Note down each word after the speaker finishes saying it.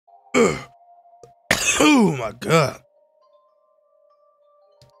Oh my god.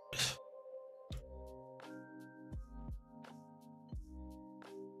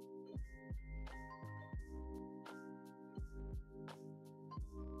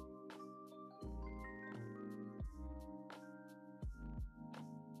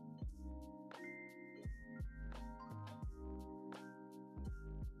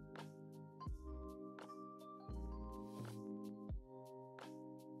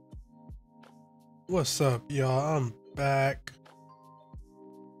 What's up, y'all? I'm back.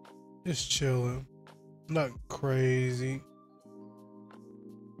 Just chilling. Nothing crazy.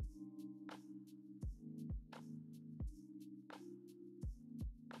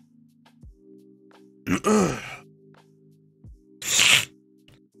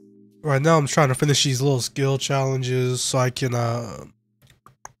 Right now I'm trying to finish these little skill challenges so I can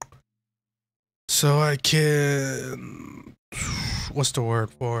what's the word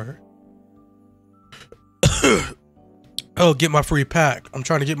for it? Oh, get my free pack. I'm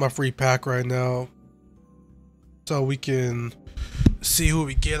trying to get my free pack right now so we can see who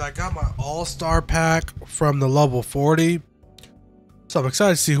we get. I got my all-star pack from the level 40, so I'm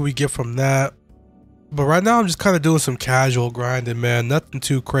excited to see who we get from that. But right now I'm just kind of doing some casual grinding, man. Nothing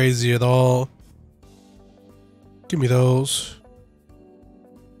too crazy at all. Give me those.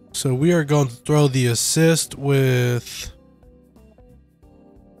 So we are going to throw the assist with...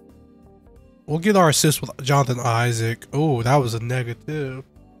 We'll get our assist with Jonathan Isaac. Oh, that was a negative.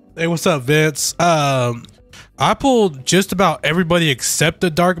 Hey, what's up, Vince? I pulled just about everybody except the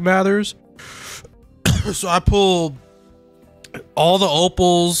Dark Matters. So I pulled all the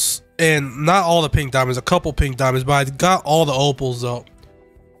opals and not all the pink diamonds, a couple pink diamonds, but I got all the opals though.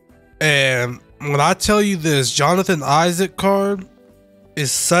 And when I tell you this Jonathan Isaac card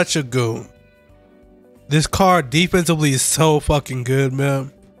is such a goon. This card defensively is so fucking good,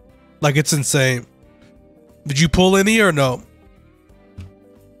 man. Like, it's insane. Did you pull any or no?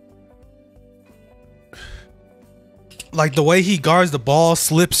 Like, the way he guards the ball,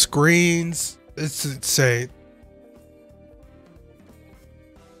 slips screens, it's insane.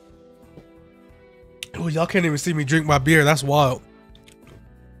 Oh, y'all can't even see me drink my beer. That's wild.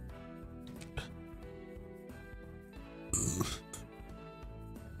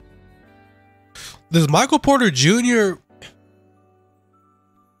 Does Michael Porter Jr.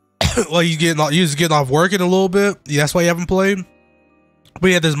 Like you just getting off work in a little bit? Yeah, that's why you haven't played.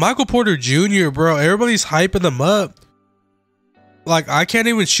 But yeah, there's Michael Porter Jr., bro. Everybody's hyping him up. Like, I can't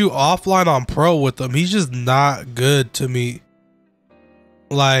even shoot offline on pro with him. He's just not good to me.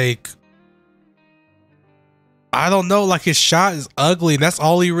 Like, I don't know. Like, his shot is ugly, and that's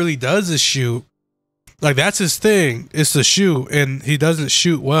all he really does is shoot. Like, that's his thing, is to shoot, and he doesn't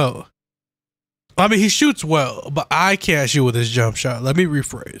shoot well. I mean, he shoots well, but I can't shoot with his jump shot. Let me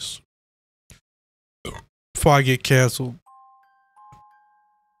rephrase before I get canceled.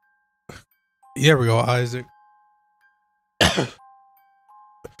 Here we go, Isaac.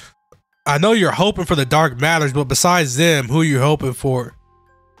 I know you're hoping for the Dark Matters, but besides them, who are you hoping for?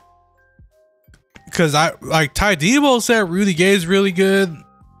 Because I like Ty Debo said Rudy Gay is really good.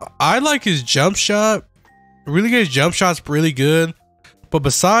 I like his jump shot. Rudy Gay's jump shot's really good. But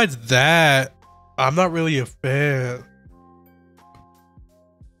besides that, I'm not really a fan.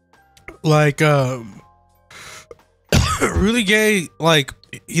 Like, Rudy Gay, like,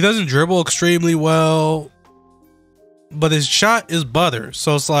 he doesn't dribble extremely well, but his shot is butter.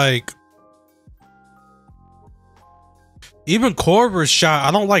 So it's like, even Korver's shot,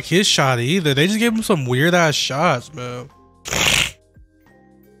 I don't like his shot either. They just gave him some weird ass shots, man.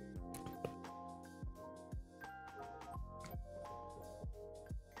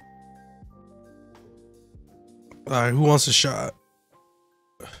 All right, who wants a shot?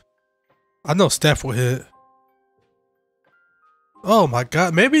 I know Steph will hit. Oh my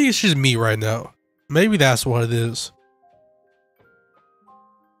god, maybe it's just me right now. Maybe that's what it is.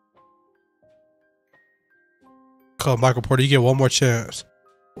 Come on, Michael Porter, you get one more chance.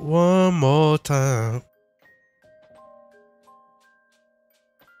 One more time.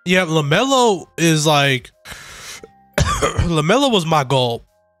 Yeah, LaMelo is like... LaMelo was my goal.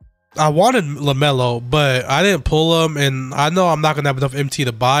 I wanted LaMelo, but I didn't pull him, and I know I'm not going to have enough MT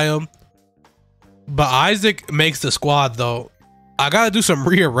to buy him. But Isaac makes the squad, though. I got to do some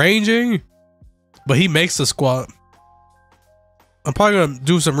rearranging, but he makes the squad. I'm probably going to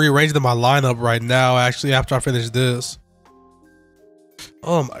do some rearranging in my lineup right now, actually, after I finish this.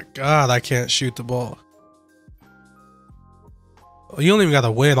 Oh my god, I can't shoot the ball. You don't even got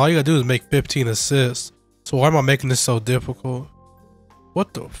to win. All you got to do is make 15 assists. So why am I making this so difficult?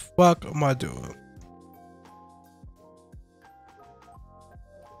 What the fuck am I doing?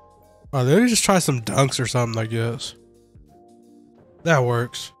 Oh, let me just try some dunks or something, I guess. That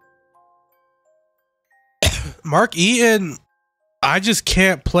works. Mark Eaton, I just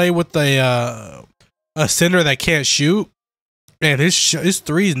can't play with a center that can't shoot. And his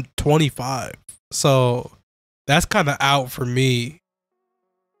 3 is 25. So that's kind of out for me.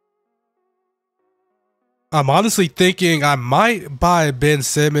 I'm honestly thinking I might buy Ben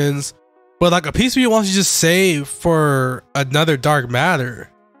Simmons, but like a piece of me wants to just save for another dark matter.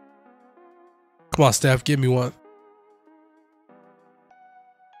 Come on, Steph, give me one.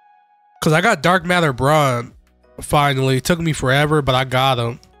 Cause I got dark matter Braun. Finally, it took me forever, but I got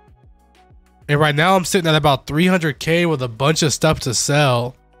him. And right now I'm sitting at about 300K with a bunch of stuff to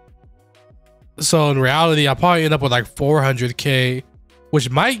sell. So in reality, I'll probably end up with like 400K, which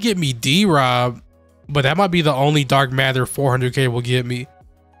might get me D-Rob, but that might be the only dark matter 400K will get me.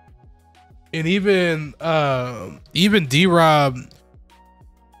 And even D-Rob,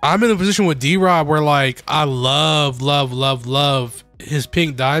 I'm in a position with D-Rob where like I love his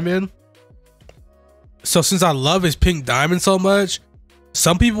pink diamond. So since I love his pink diamond so much,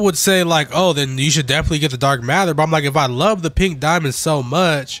 some people would say like, oh, then you should definitely get the dark matter. But I'm like, if I love the pink diamond so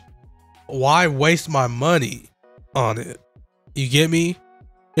much, why waste my money on it? You get me?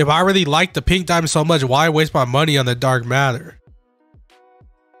 If I really like the pink diamond so much, why waste my money on the dark matter?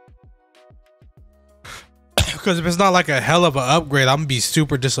 Because if it's not like a hell of an upgrade, I'm gonna be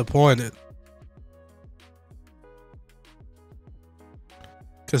super disappointed.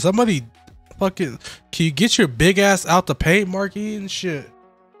 Cause somebody fucking, can you get your big ass out the paint, Marky, and shit?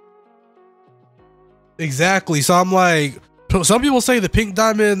 Exactly. So I'm like, some people say the pink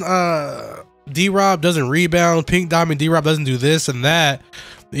diamond D-Rob doesn't rebound, pink diamond D-Rob doesn't do this and that.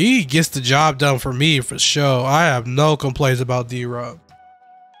 He gets the job done for me for sure. I have no complaints about D-Rob.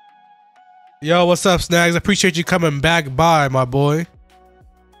 Yo, what's up, Snags? I appreciate you coming back by, my boy.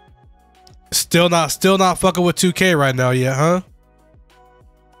 Still not fucking with 2K right now yet, huh?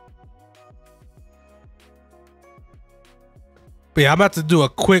 But yeah, I'm about to do a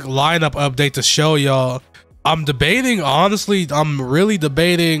quick lineup update to show y'all. I'm debating, honestly, I'm really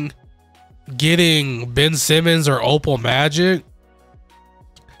debating getting Ben Simmons or Opal Magic.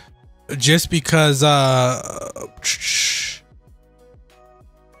 Just because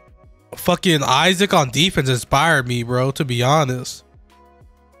fucking Isaac on defense inspired me, bro, to be honest.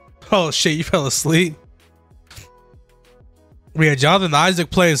 Oh shit, you fell asleep? Yeah, Jonathan Isaac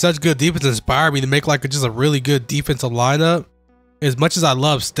playing such good defense inspired me to make like just a really good defensive lineup. As much as I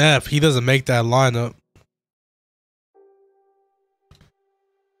love Steph, he doesn't make that lineup.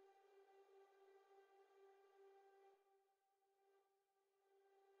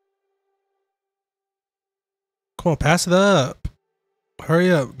 Come on, pass it up.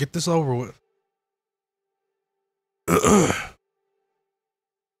 Hurry up, get this over with.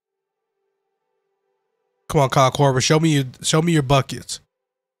 Come on, Kyle Korver, show me your buckets.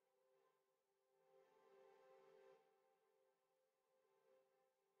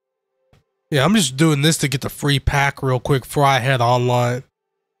 Yeah, I'm just doing this to get the free pack real quick before I head online.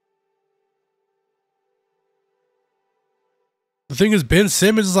 The thing is, Ben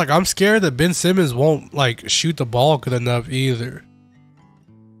Simmons is like, I'm scared that Ben Simmons won't like shoot the ball good enough either.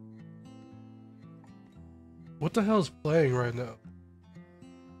 What the hell's playing right now?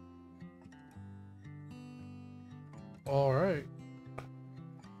 All right.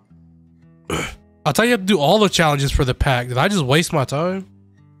 I thought you have to do all the challenges for the pack. Did I just waste my time?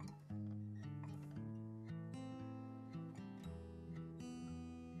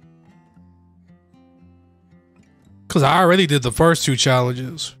 Because I already did the first 2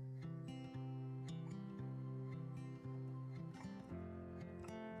 challenges.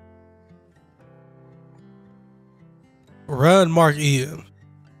 Run, Mark Ian.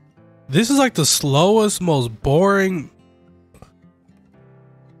 This is like the slowest, most boring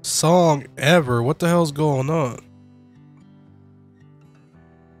song ever. What the hell's going on?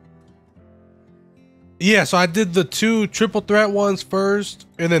 Yeah, so I did the 2 triple threat ones first,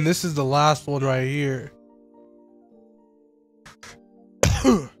 and then this is the last one right here.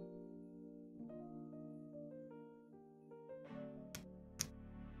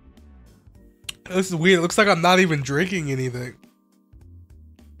 This is weird. It looks like I'm not even drinking anything.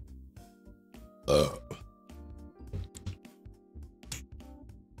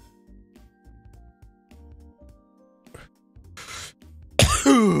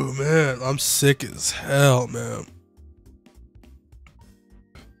 Man, I'm sick as hell, man.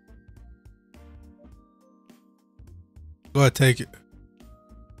 Go ahead, take it.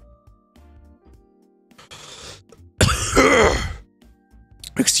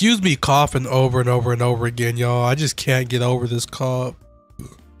 Excuse me coughing over and over and over again, y'all. I just can't get over this cough.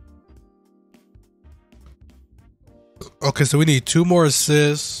 Okay, so we need 2 more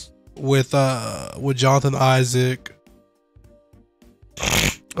assists with Jonathan Isaac.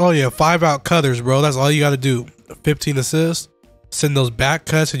 Oh yeah, 5 out cutters, bro. That's all you gotta do. 15 assists. Send those back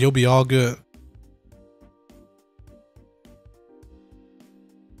cuts and you'll be all good.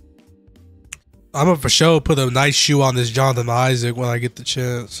 I'm gonna for sure put a nice shoe on this Jonathan Isaac when I get the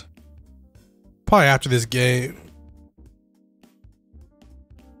chance. Probably after this game.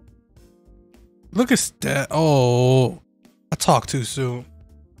 Look at that. Oh, I talked too soon.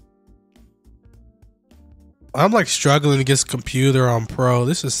 I'm like struggling to get computer on pro.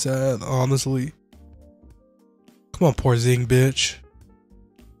 This is sad, honestly. Come on, poor Zing, bitch.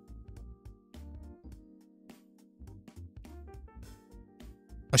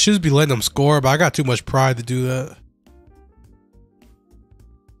 I should just be letting them score, but I got too much pride to do that.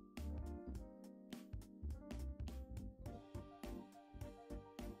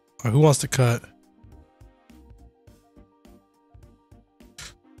 All right, who wants to cut?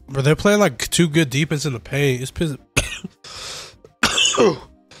 But they're playing like too good defense in the paint. It's pissing.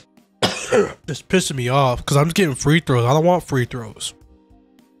 It's pissing me off because I'm just getting free throws. I don't want free throws.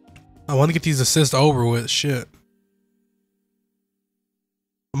 I want to get these assists over with. Shit.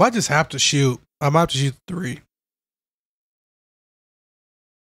 I might just have to shoot. I might have to shoot 3.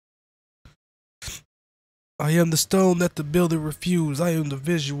 I am the stone that the builder refused. I am the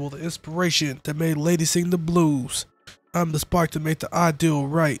visual, the inspiration that made ladies sing the blues. I'm the spark to make the ideal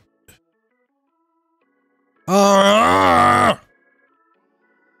right. God,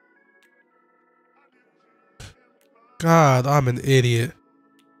 I'm an idiot.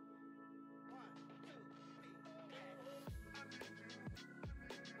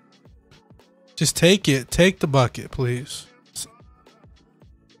 Just take it. Take the bucket, please.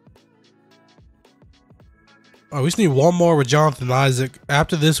 Oh, we just need 1 more with Jonathan Isaac.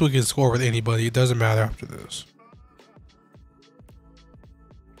 After this, we can score with anybody. It doesn't matter after this.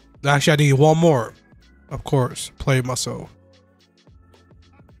 Actually, I need 1 more. Of course. Play myself.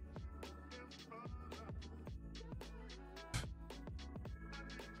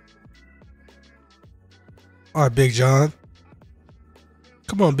 All right, Big John.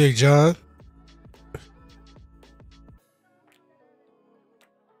 Come on, Big John.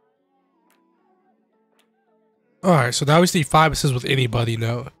 All right, so now we just need 5 assists with anybody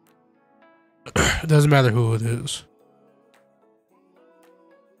now. It doesn't matter who it is.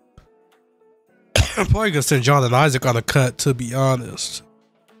 I'm probably gonna send Jonathan Isaac on a cut, to be honest,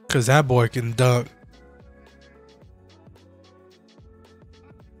 because that boy can dunk.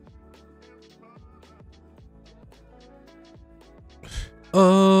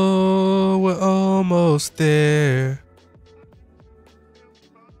 Oh, we're almost there.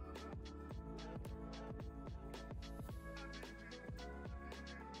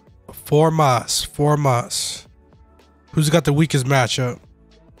 Four mas. Who's got the weakest matchup?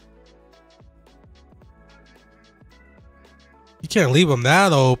 You can't leave them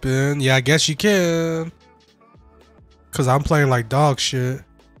that open. Yeah, I guess you can. Cause I'm playing like dog shit.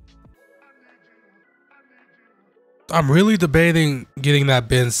 I'm really debating getting that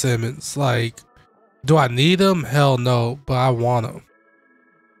Ben Simmons. Like, do I need him? Hell no, but I want him.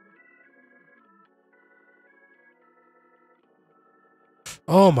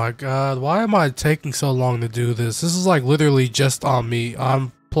 Oh my god, why am I taking so long to do this? This is like literally just on me.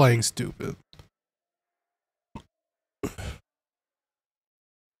 I'm playing stupid.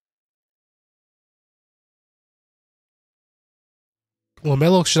 Well,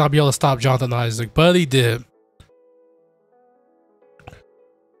 Melo should not be able to stop Jonathan Isaac, but he did.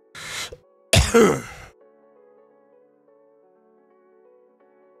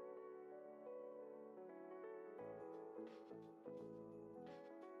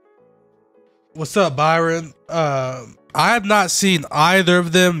 What's up, Byron? I have not seen either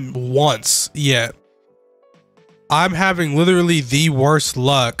of them once yet. I'm having literally the worst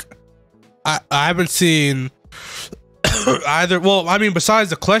luck. I haven't seen either. Well, I mean, besides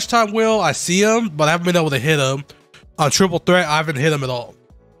the clutch time wheel, I see him, but I haven't been able to hit him. On triple threat, I haven't hit him at all.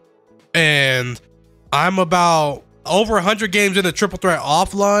 And I'm about over 100 games in the triple threat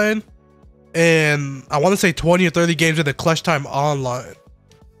offline, and I want to say 20 or 30 games in the clutch time online.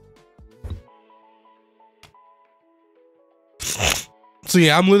 So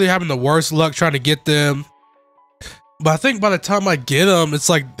yeah, I'm literally having the worst luck trying to get them. But I think by the time I get them, it's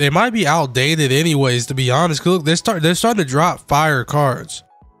like they might be outdated anyways, to be honest. Cause look, they're starting to drop fire cards.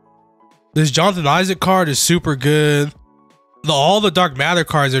 This Jonathan Isaac card is super good. All the Dark Matter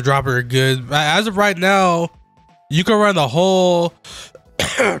cards they're dropping are good. As of right now, you can run the whole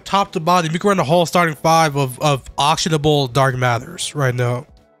top to bottom. You can run the whole starting 5 of auctionable Dark Matters right now.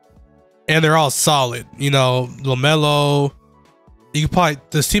 and they're all solid. You know, LaMelo. You can probably,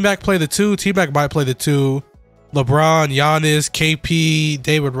 does T-Mac play the 2? T-Mac might play the 2. LeBron, Giannis, KP,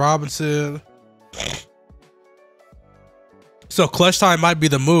 David Robinson. So clutch time might be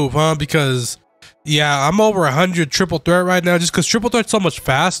the move, huh? Because yeah, I'm over 100 triple threat right now just because triple threat's so much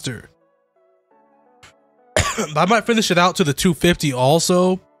faster. I might finish it out to the 250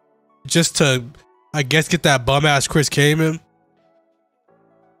 also, just to, I guess, get that bum ass Chris Kaman.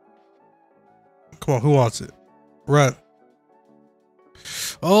 Come on, who wants it? Run.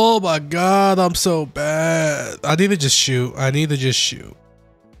 Oh my god, I'm so bad. I need to just shoot. I need to just shoot.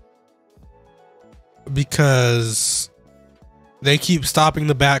 Because they keep stopping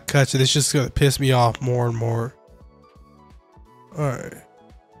the back cuts and it's just gonna piss me off more and more. Alright.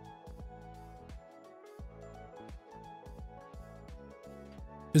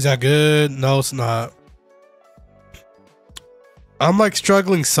 Is that good? No, it's not. I'm like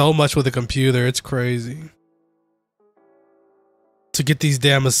struggling so much with the computer. It's crazy. To get these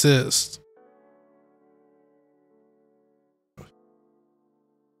damn assists.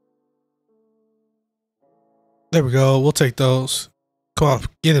 There we go. We'll take those. Come on,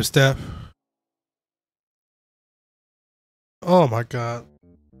 get him, Steph. Oh my god.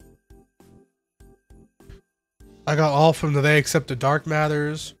 I got all from today except the dark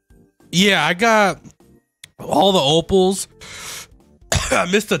matters. Yeah, I got all the opals. I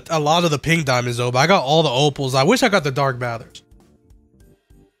missed a lot of the pink diamonds though, but I got all the opals. I wish I got the dark matters.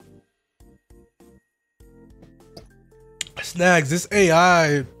 Snags, this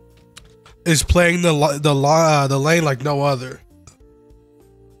AI is playing the lane like no other.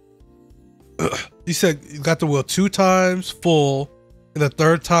 You said you got the wheel 2 times full, and the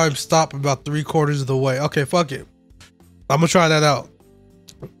 3rd time stop about 3/4 of the way. Okay, fuck it. I'm gonna try that out.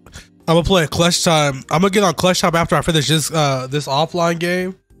 I'm gonna play a clutch time. I'm gonna get on clutch time after I finish this this offline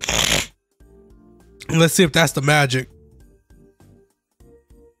game, and let's see if that's the magic.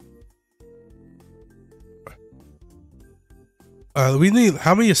 We need,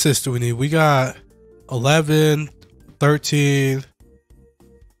 how many assists do we need? We got 11, 13.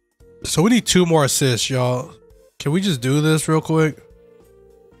 So we need 2 more assists, y'all. Can we just do this real quick?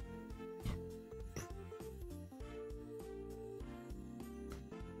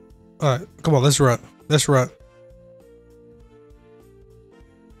 All right, come on, let's run. Let's run.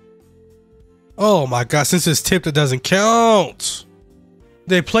 Oh my god, since it's tipped, it doesn't count.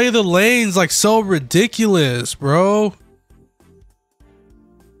 They play the lanes like so ridiculous, bro.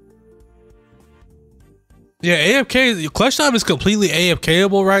 Yeah, AFK, clutch time is completely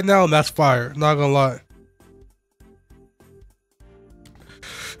AFKable right now, and that's fire. Not gonna lie.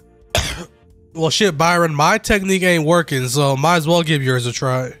 Well, shit, Byron, my technique ain't working, so might as well give yours a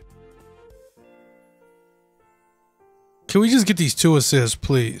try. Can we just get these 2 assists,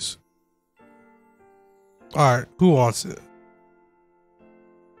 please? All right, who wants it?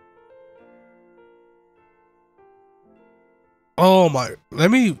 Oh my,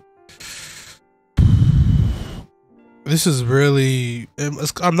 let me. This is really,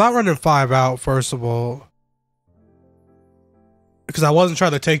 I'm not running 5 out, first of all, because I wasn't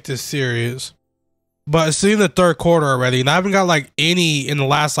trying to take this serious, but it's in the 3rd quarter already, and I haven't got like any in the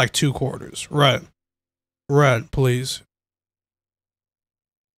last like 2 quarters. Run, run, please.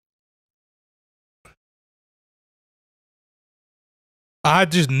 I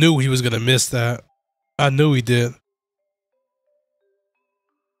just knew he was gonna miss that. I knew he did.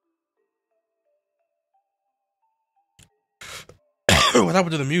 What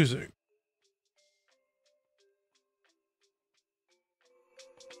happened to the music?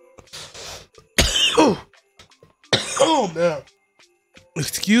 Oh man.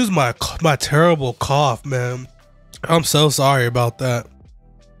 Excuse my terrible cough, man. I'm so sorry about that.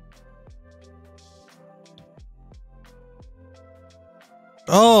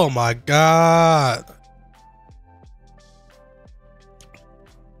 Oh my god.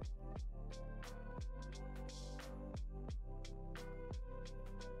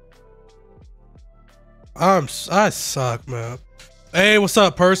 I suck, man. Hey, what's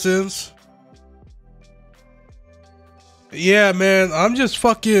up, persons? Yeah, man, I'm just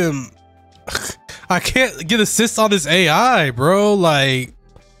fucking I can't get assists on this AI, bro. Like,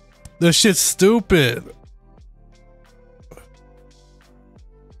 this shit's stupid.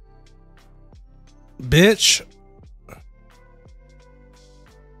 Bitch.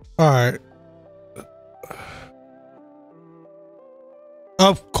 Alright.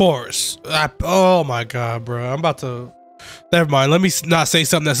 Of course. Oh my god, bro. I'm about to... Never mind. Let me not say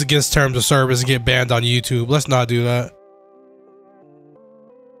something that's against terms of service and get banned on YouTube. Let's not do that.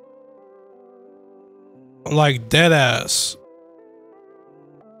 Like, dead ass.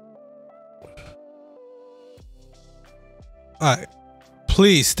 Alright.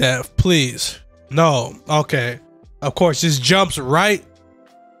 Please, Steph. Please. No. Okay. Of course, just jumps right.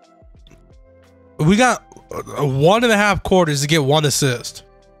 We got 1.5 quarters to get 1 assist.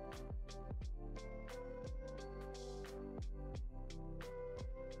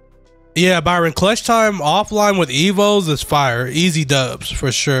 Yeah, Byron, clutch time offline with Evos is fire. Easy dubs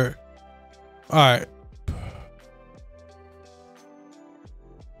for sure. All right.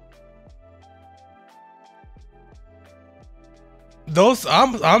 Those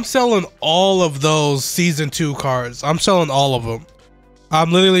I'm selling all of those season 2 cards. I'm selling all of them.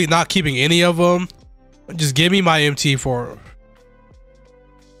 I'm literally not keeping any of them. Just give me my MT for them.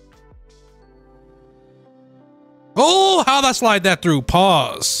 Oh, how'd I slide that through?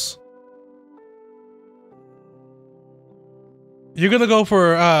 Pause. You're gonna go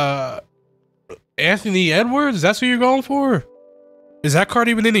for Anthony Edwards? That's who you're going for? Is that card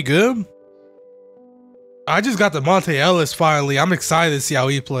even any good? I just got the Monte Ellis finally. I'm excited to see how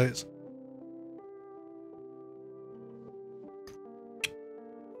he plays.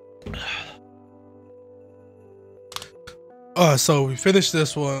 So we finished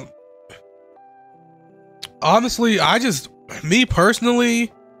this one. Honestly, me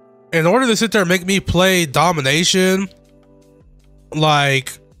personally, in order to sit there and make me play domination,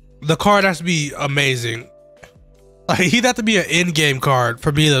 like, the card has to be amazing. Like, he'd have to be an in-game card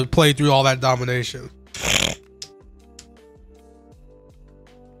for me to play through all that domination.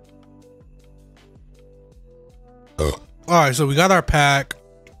 Alright, so we got our pack.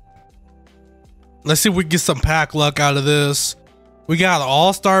 Let's see if we can get some pack luck out of this. We got an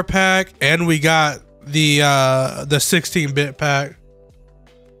all-star pack, and we got the 16-bit pack.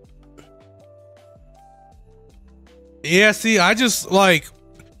 Yeah, see, I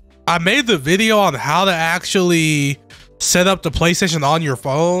made the video on how to actually set up the PlayStation on your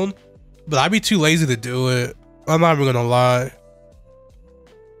phone, but I'd be too lazy to do it. I'm not even gonna lie.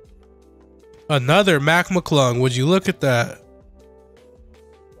 Another Mac McClung. Would you look at that?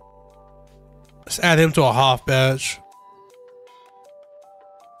 Let's add him to a Hoff badge.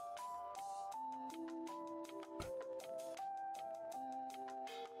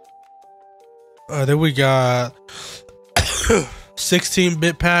 Then we got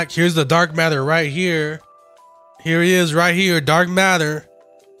 16-bit pack. Here's the Dark Matter right here. Here he is right here. Dark Matter.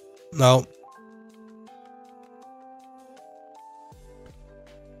 No.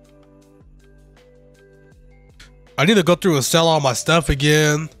 I need to go through and sell all my stuff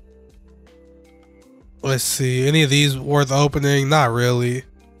again. Let's see. Any of these worth opening? Not really.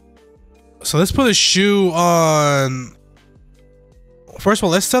 So let's put a shoe on. First of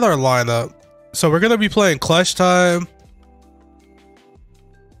all, let's set our lineup. So we're going to be playing Clutch Time.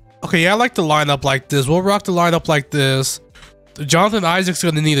 Okay, yeah, I like the lineup like this. We'll rock the lineup like this. Jonathan Isaac's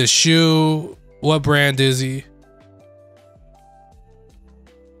going to need a shoe. What brand is he?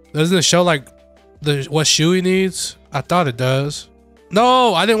 Doesn't it show like what shoe he needs? I thought it does.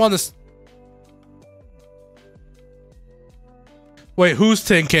 No, I didn't want to. Wait, who's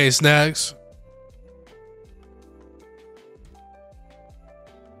 10K Snacks?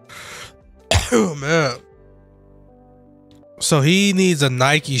 Oh man. So he needs a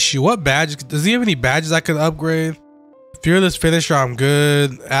Nike shoe. What badge? Does he have any badges I could upgrade? Fearless Finisher, I'm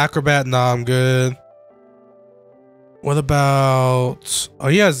good. Acrobat, nah, I'm good. What about... Oh,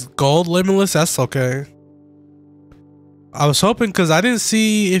 he has gold limitless. That's okay. I was hoping because I didn't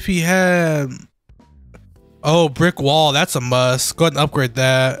see if he had... Oh, brick wall. That's a must. Go ahead and upgrade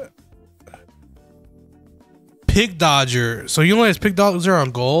that. Pig Dodger. So he only has Pig Dodger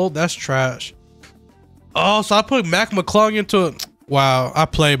on gold? That's trash. Oh, so I put Mac McClung into it. Wow, I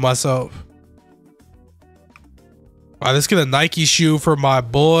played myself. All right, let's get a Nike shoe for my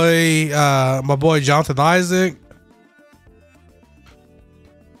boy Jonathan Isaac.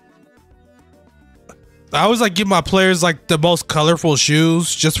 I always like give my players like the most colorful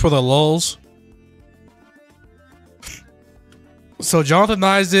shoes just for the lulz. So Jonathan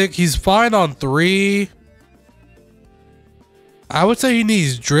Isaac, he's fine on 3. I would say he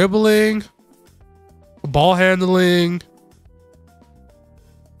needs dribbling, ball handling.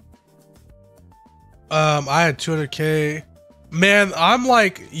 I had 200K. Man, I'm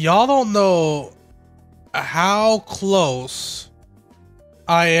like, y'all don't know how close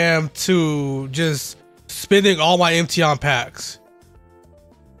I am to just spending all my MT on packs.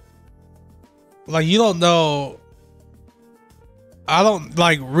 Like, you don't know. I don't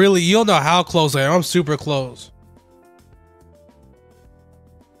like really, you don't know how close I am. I'm super close.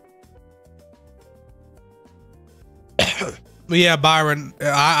 But yeah, Byron,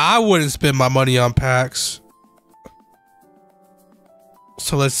 I wouldn't spend my money on packs.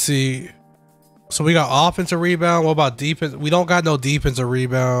 So let's see. So we got offensive rebound. What about defense? We don't got no defensive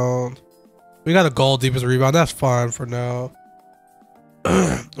rebound. We got a goal defensive rebound. That's fine for now.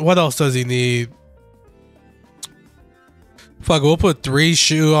 What else does he need? Fuck, we'll put 3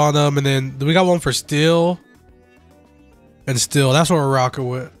 shoe on him, and then we got one for steal. And steal. That's what we're rocking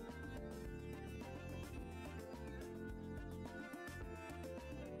with.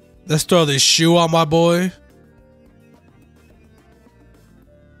 Let's throw this shoe on my boy.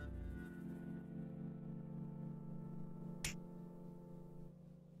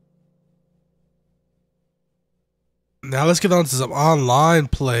 Now let's get on to some online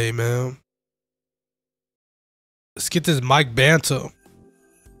play, man. Let's get this Mike Bantom.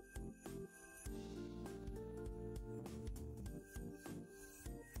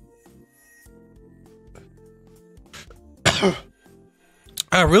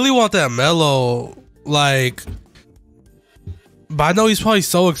 I really want that Melo, like, but I know he's probably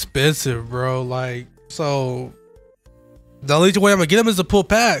so expensive, bro. Like, so the only way I'm gonna get him is to pull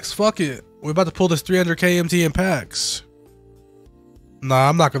packs. Fuck it. We're about to pull this 300k MT in packs. Nah,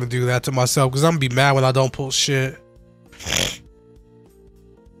 I'm not gonna do that to myself because I'm gonna be mad when I don't pull shit.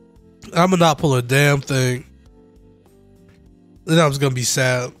 I'm gonna not pull a damn thing. Then I'm just gonna be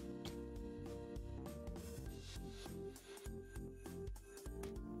sad.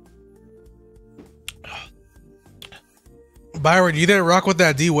 Byron, you didn't rock with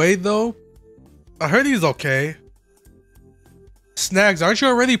that D Wade though? I heard he's okay. Snags, aren't you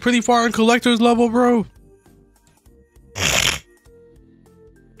already pretty far in collector's level, bro?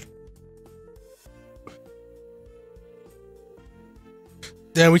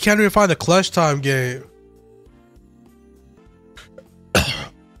 Damn, we can't even find a clutch time game.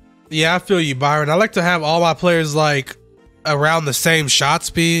 Yeah, I feel you, Byron. I like to have all my players like around the same shot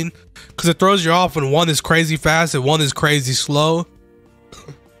speed because it throws you off when one is crazy fast and one is crazy slow.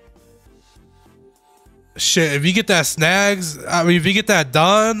 Shit, if you get that snags, I mean, if you get that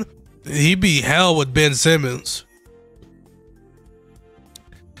done, he'd be hell with Ben Simmons.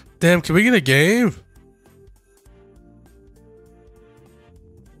 Damn, can we get a game?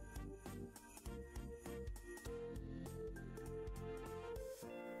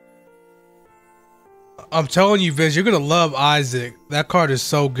 I'm telling you, Vince, you're gonna love Isaac. That card is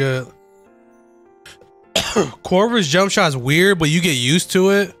so good. Corver's jump shot is weird, but you get used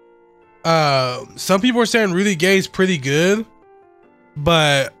to it. Some people are saying Rudy Gay's pretty good,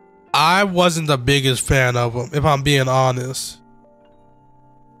 but I wasn't the biggest fan of him, if I'm being honest.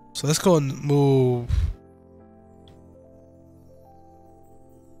 So let's go and move.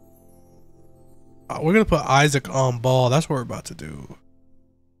 We're gonna put Isaac on ball. That's what we're about to do.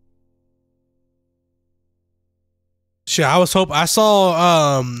 Shit, I was hoping I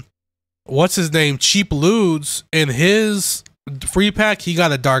saw what's his name, Cheap Ludes, in his free pack. He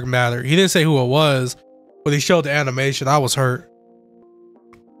got a dark matter. He didn't say who it was, but he showed the animation. I was hurt.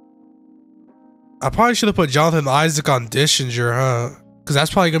 I probably should have put Jonathan Isaac on Dishinger, huh? Because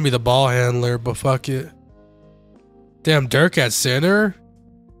that's probably gonna be the ball handler. But fuck it. Damn, Dirk at center.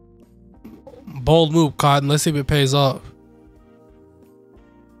 Bold move, Cotton. Let's see if it pays off.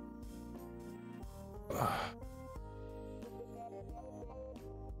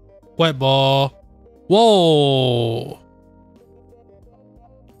 Wet ball. Whoa.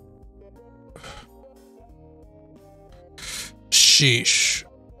 Sheesh.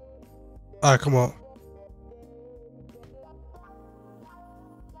 All right, come on.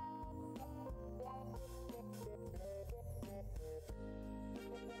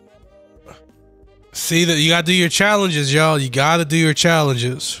 See that you gotta do your challenges, y'all. You gotta do your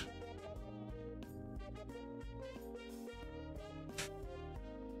challenges.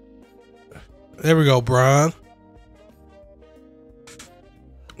 There we go, Brian.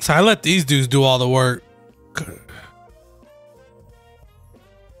 So I let these dudes do all the work.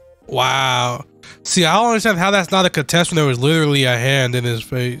 Wow. See, I don't understand how that's not a contest when there was literally a hand in his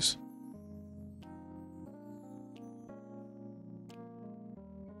face.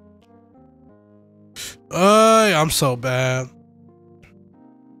 I'm so bad.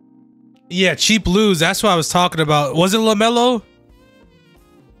 Yeah, cheap lose. That's what I was talking about. Was it LaMelo?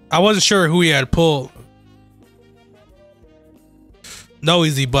 I wasn't sure who he had pulled. No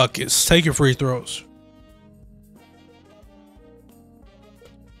easy buckets. Take your free throws.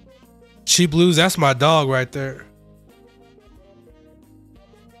 Cheap lose. That's my dog right there.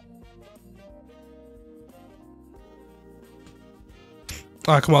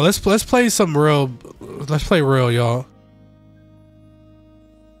 All right, come on. Let's play some real. Let's play real, y'all.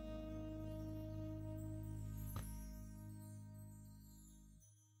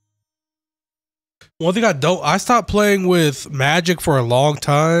 One thing I stopped playing with Magic for a long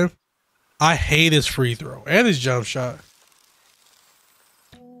time. I hate his free throw and his jump shot.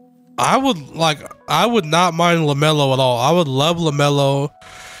 I would not mind LaMelo at all. I would love LaMelo.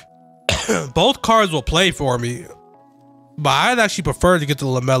 Both cards will play for me, but I'd actually prefer to get the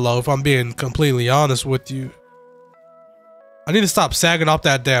LaMelo if I'm being completely honest with you. I need to stop sagging off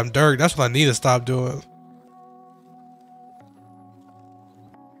that damn Dirk. That's what I need to stop doing.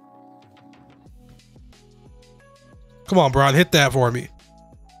 Come on, Bron, hit that for me.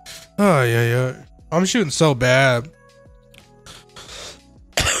 Oh, yeah. I'm shooting so bad.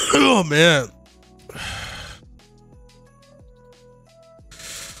 Oh, man.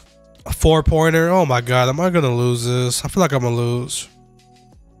 A 4-pointer. Oh, my God. Am I going to lose this? I feel like I'm going to lose.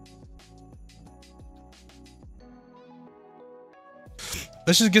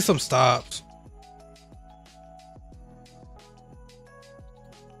 Let's just get some stops.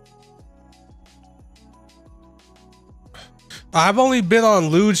 I've only been on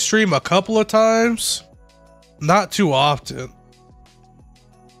Lude's stream a couple of times. Not too often.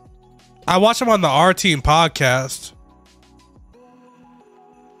 I watch him on the MyTeam podcast.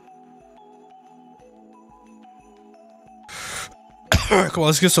 Alright, come on,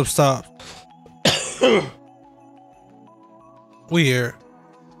 let's get some stops. We here.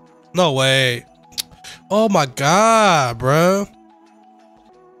 No way. Oh my God, bro.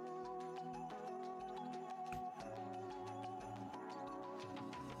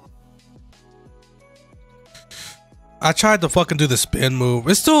 I tried to fucking do the spin move.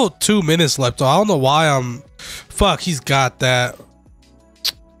 It's still 2 minutes left though. I don't know why I'm... Fuck, he's got that.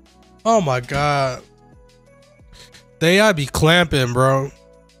 Oh my God. They gotta be clamping, bro.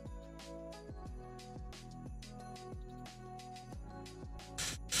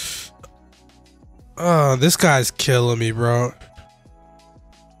 This guy's killing me, bro.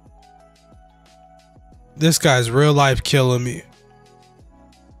 This guy's real life killing me.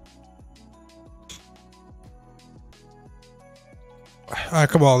 Alright,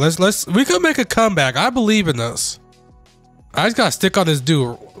 come on. We can make a comeback. I believe in us. I just gotta stick on this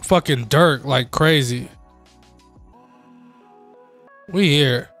dude, fucking Dirk, like crazy. We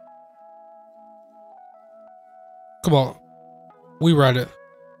here. Come on. We run it.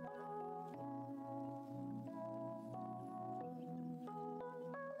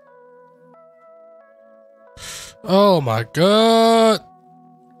 Oh my God.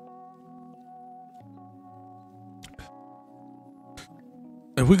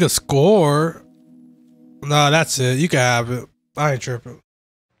 If we could score. Nah, that's it. You can have it. I ain't tripping.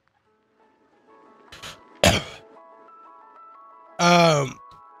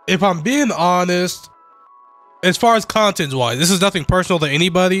 If I'm being honest, as far as content wise, this is nothing personal to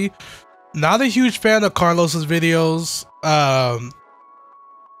anybody. Not a huge fan of Carlos's videos.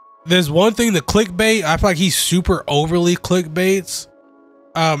 There's one thing, the clickbait. I feel like he's super overly clickbaits.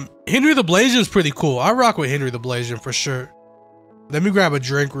 Henry the Blasian is pretty cool. I rock with Henry the Blasian for sure. Let me grab a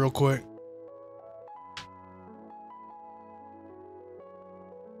drink real quick.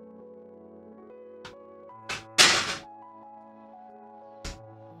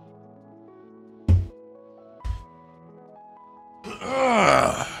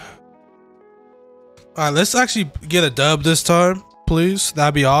 All right, let's actually get a dub this time, please.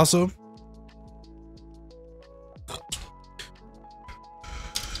 That'd be awesome.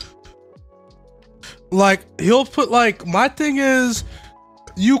 Like, he'll put, like, my thing is,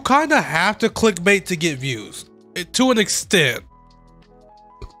 you kind of have to clickbait to get views, to an extent.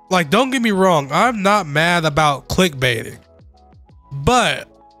 Like, don't get me wrong, I'm not mad about clickbaiting. But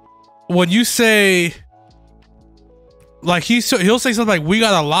when you say, like, he'll say something like, we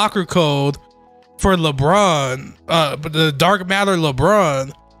got a locker code for LeBron, but the dark matter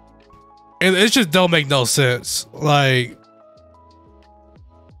LeBron, and it just don't make no sense. Like,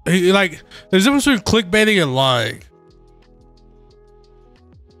 there's a difference between clickbaiting and lying.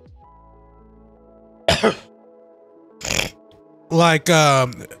 Like, I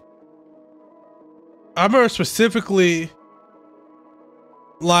remember specifically,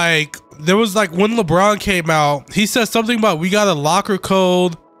 like, there was like when LeBron came out, he said something about we got a locker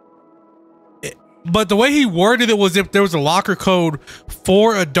code, but the way he worded it was if there was a locker code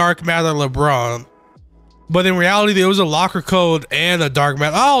for a dark matter LeBron. But in reality, there was a locker code and a dark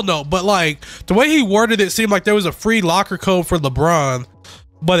matter. I don't know, but like the way he worded it seemed like there was a free locker code for LeBron,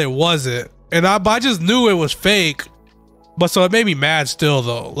 but it wasn't. And I just knew it was fake. But so it made me mad still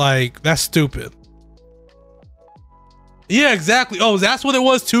though. Like, that's stupid. Yeah, exactly. Oh, that's what it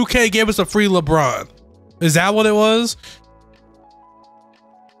was. 2K gave us a free LeBron. Is that what it was?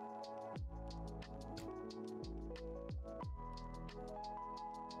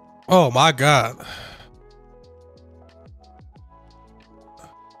 Oh my God.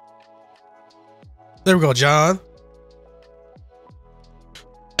 There we go, John.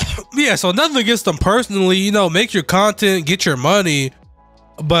 Yeah, so nothing against them personally, you know, make your content, get your money,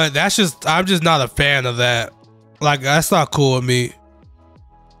 but that's just, I'm just not a fan of that. Like, that's not cool with me.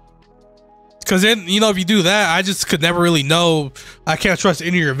 Because then, you know, if you do that, I just could never really know. I can't trust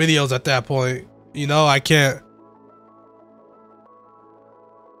any of your videos at that point. You know, I can't.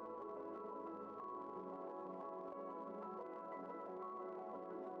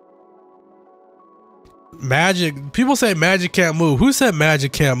 Magic. People say Magic can't move. Who said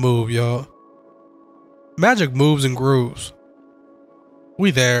Magic can't move, y'all? Magic moves and grooves. We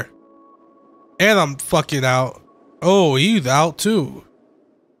there. And I'm fucking out. Oh, he's out too.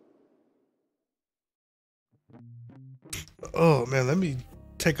 Oh man, let me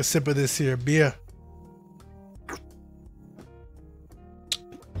take a sip of this here beer.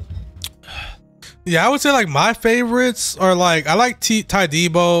 Yeah, I would say like my favorites are like, I like Ty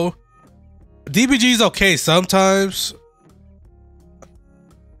Debo. DBG's okay sometimes.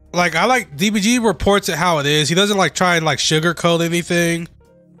 Like, I like DBG reports it how it is. He doesn't like try and like sugarcoat anything.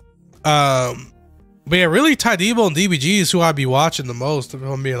 But yeah, really Ty Debo and DBG is who I'd be watching the most, if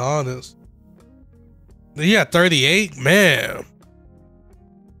I'm being honest. Yeah, 38, man.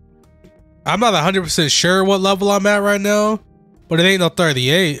 I'm not 100% sure what level I'm at right now, but it ain't no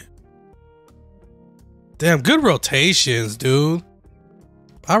 38. Damn, good rotations, dude.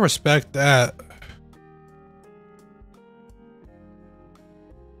 I respect that.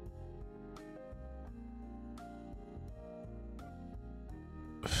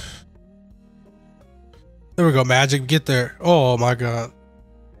 There we go, Magic. Get there. Oh my god.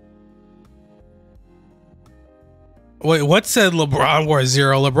 Wait, what said LeBron wore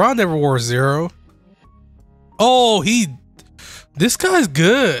 0? LeBron never wore 0. Oh, this guy's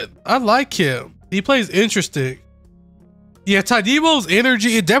good. I like him. He plays interesting. Yeah, Ty Debo's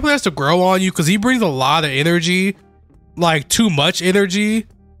energy, it definitely has to grow on you because he brings a lot of energy. Like, too much energy.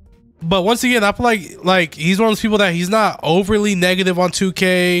 But once again, I feel like he's one of those people that he's not overly negative on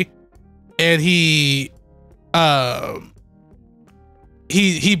 2K. And he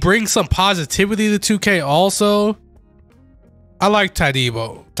brings some positivity to 2K also. I like Ty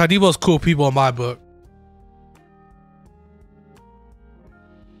Debo. Ty Debo's cool people in my book.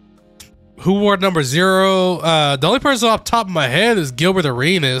 Who wore number 0? The only person off the top of my head is Gilbert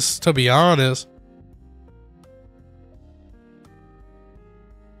Arenas, to be honest.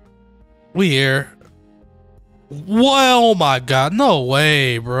 We here. Well, oh my god, no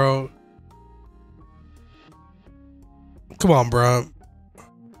way, bro. Come on, bro.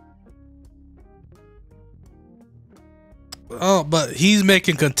 Oh, but he's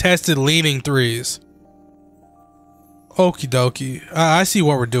making contested leaning threes. Okie dokie. I see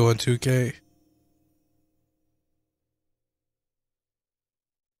what we're doing, 2K.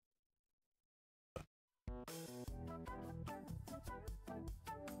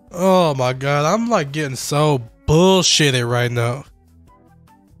 Oh my god, I'm like getting so bullshitted right now.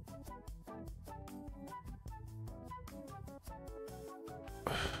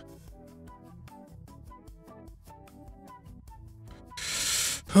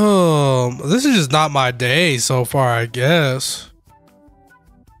 Oh, this is just not my day so far, I guess.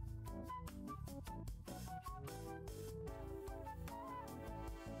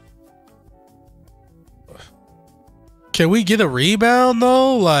 Can we get a rebound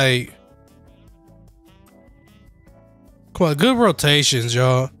though? Like, come on, good rotations,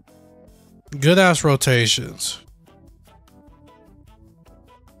 y'all. Good ass rotations.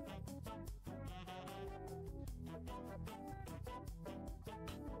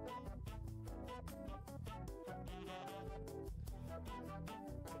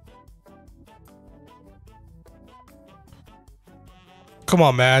 Come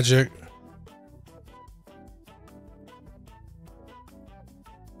on, Magic.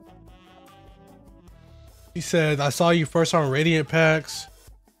 He said, I saw you first on Radiant Packs.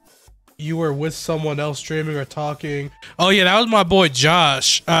 You were with someone else streaming or talking. Oh yeah, that was my boy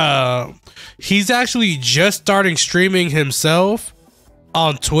Josh. He's actually just starting streaming himself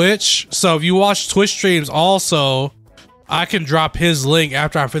on Twitch. So if you watch Twitch streams also, I can drop his link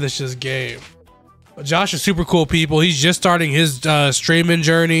after I finish this game. Josh is super cool people. He's just starting his streaming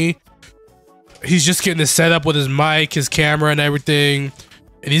journey. He's just getting it set up with his mic, his camera and everything.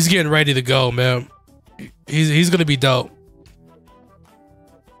 And he's getting ready to go, man. He's gonna be dope.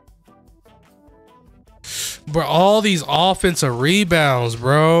 Bro, all these offensive rebounds,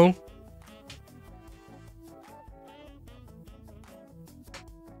 bro.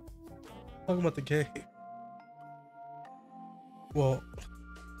 Talking about the game. Well,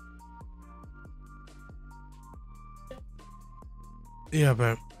 yeah,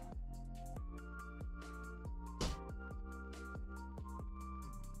 man.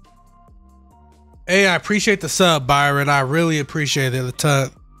 Hey, I appreciate the sub, Byron. I really appreciate it a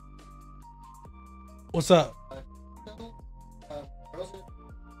ton. What's up?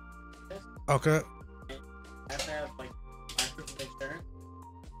 Okay.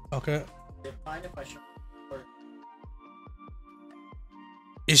 Okay.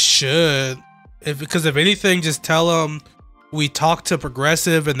 It should. Because if anything, just tell them we talked to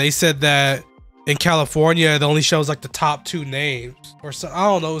Progressive and they said that in California it only shows like the top 2 names or so. I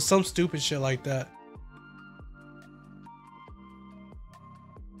don't know, some stupid shit like that.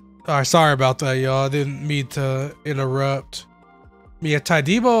 All right, sorry about that, y'all. I didn't mean to interrupt. Yeah, Ty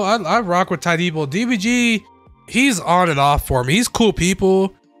Debo, I rock with Ty Debo. DBG, he's on and off for me. He's cool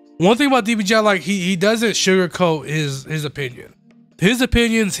people. One thing about DBG, I like, he doesn't sugarcoat his opinion. His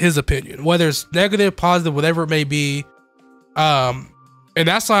opinion's his opinion, whether it's negative, positive, whatever it may be. And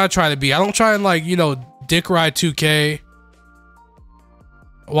that's how I try to be. I don't try and, like, you know, dick ride 2K.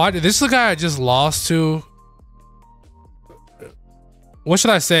 Why? This is the guy I just lost to. What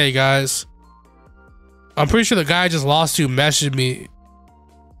should I say, guys? I'm pretty sure the guy I just lost to messaged me.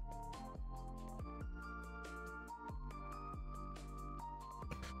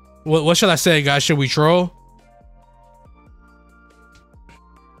 What should I say, guys? Should we troll?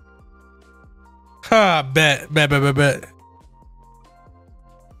 Ha, bet.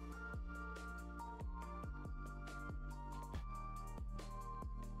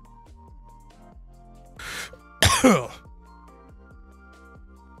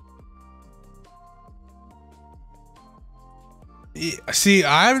 See,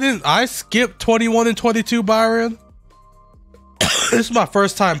 I skipped 21 and 22, Byron. This is my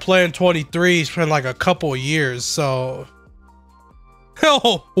first time playing 23. It's been like a couple of years, so.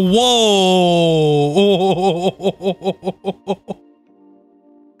 Oh, whoa.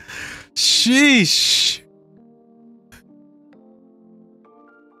 Sheesh.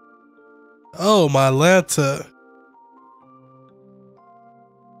 Oh, my Lanta.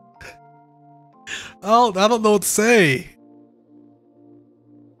 Oh, I don't know what to say.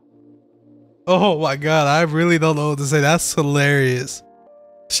 Oh my god, I really don't know what to say. That's hilarious.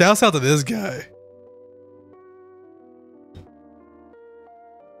 Shouts out to this guy.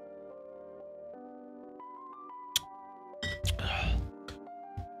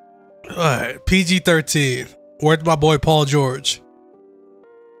 Alright, PG-13. Where's my boy Paul George?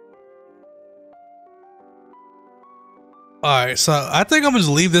 Alright, so I think I'm gonna just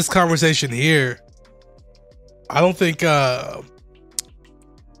leave this conversation here. I don't think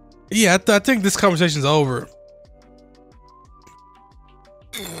yeah, I think this conversation's over.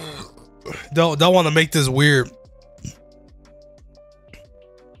 Don't want to make this weird.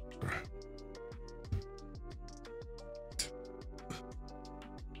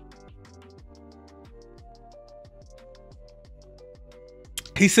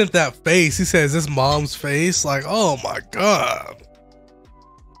 He sent that face. He says this mom's face. Like, oh my god.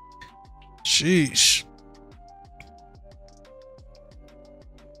 Sheesh.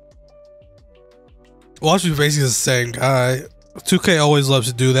 Watch me basically the same guy. 2K always loves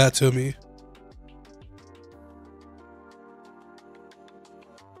to do that to me.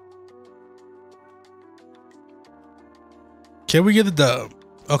 Can we get a dub?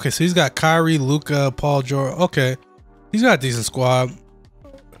 Okay, so he's got Kyrie, Luka, Paul George. Okay, he's got a decent squad.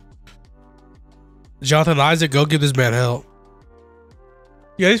 Jonathan Isaac, go give this man help.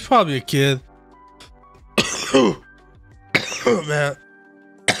 Yeah, he's probably a kid. Man.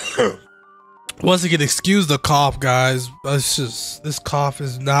 Once again, excuse the cough, guys. It's just, this cough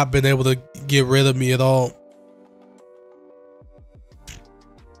has not been able to get rid of me at all.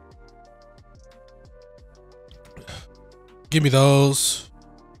 Give me those.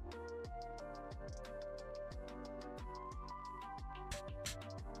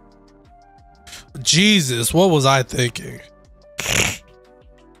 Jesus, what was I thinking?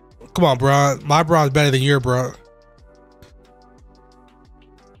 Come on, Bron. My Bron's better than your Bron.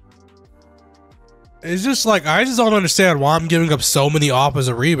 It's just like, I just don't understand why I'm giving up so many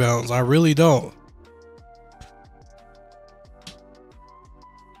opposite rebounds. I really don't.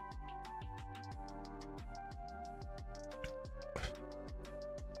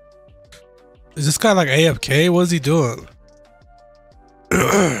 Is this guy like AFK? What is he doing?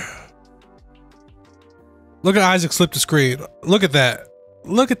 Look at Isaac slip the screen. Look at that.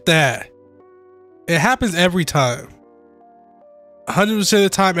 Look at that. It happens every time. 100% of the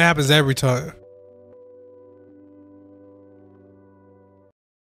time, it happens every time.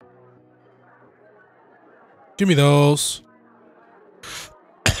 Give me those.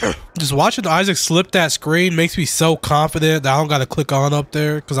 Just watching Isaac slip that screen makes me so confident that I don't got to click on up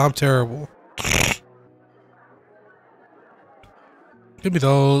there because I'm terrible. Give me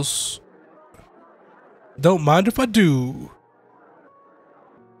those. Don't mind if I do.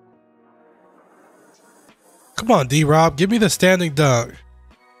 Come on, D-Rob, give me the standing dunk.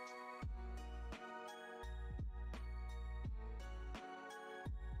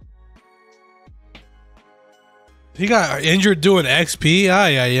 He got injured doing XP.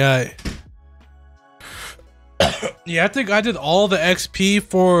 Ay. Yeah, I think I did all the XP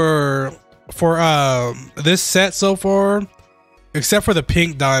for this set so far, except for the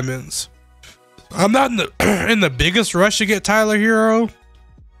pink diamonds. I'm not in the in the biggest rush to get Tyler Hero,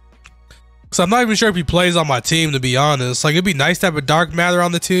 so I'm not even sure if he plays on my team, to be honest. Like, it'd be nice to have a dark matter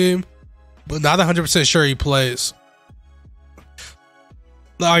on the team, but not 100% sure he plays.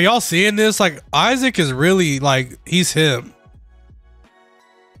 Are y'all seeing this? Like, Isaac is really, like, he's him.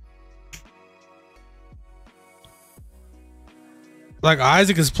 Like,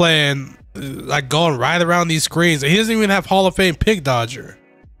 Isaac is playing, like, going right around these screens. He doesn't even have Hall of Fame pick dodger.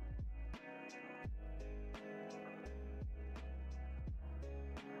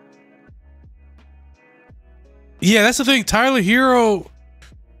 Yeah, that's the thing. Tyler Hero,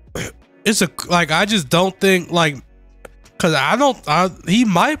 it's like, I just don't think, like, because he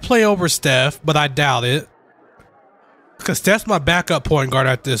might play over Steph, but I doubt it. Because Steph's my backup point guard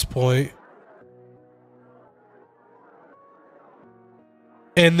at this point.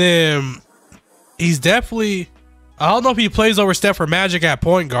 And then he's definitely, I don't know if he plays over Steph or Magic at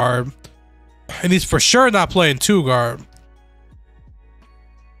point guard. And he's for sure not playing two guard.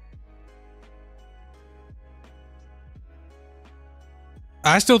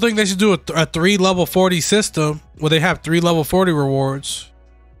 I still think they should do a 3 level 40 system where they have 3 level 40 rewards.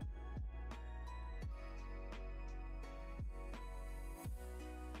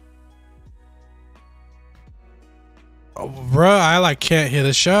 Oh, bruh, I like can't hit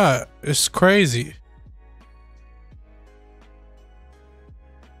a shot. It's crazy.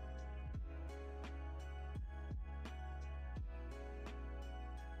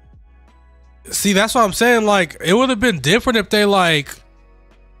 See, that's what I'm saying. Like, it would have been different if they like,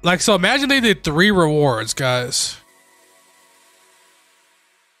 so imagine they did 3 rewards, guys.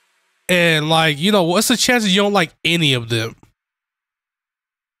 And like, you know, what's the chances you don't like any of them?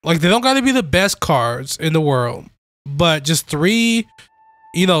 Like, they don't got to be the best cards in the world, but just 3,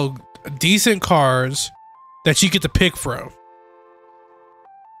 you know, decent cards that you get to pick from.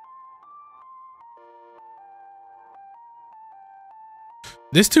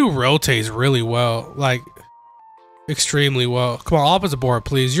 This 2 rotates really well, like extremely well. Come on, opposite board,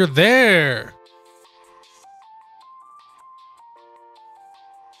 please. You're there.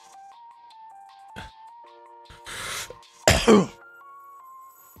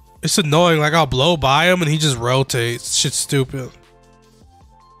 It's annoying. Like, I'll blow by him and he just rotates. Shit's stupid.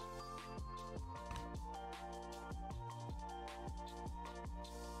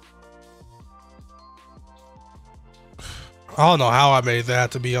 I don't know how I made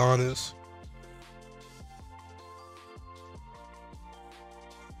that, to be honest.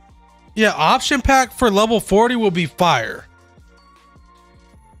 Yeah, option pack for level 40 will be fire.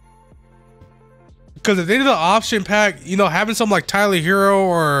 Because if they did the option pack, you know, having something like Tyler Hero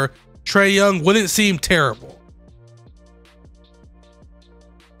or Trae Young wouldn't seem terrible.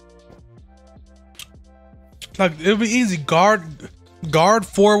 Like, it would be easy. Guard,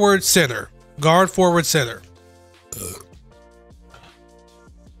 forward, center. Guard, forward, center.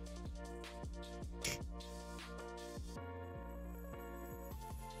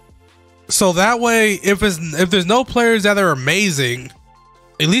 So that way, if there's no players that are amazing,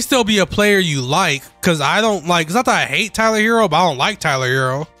 at least there'll be a player you like. Because I don't like, it's not that I hate Tyler Hero, but I don't like Tyler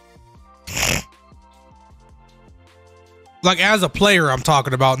Hero. Like, as a player, I'm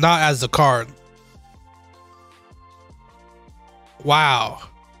talking about, not as a card. Wow.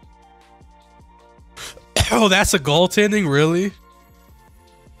 Oh, that's a goaltending, really?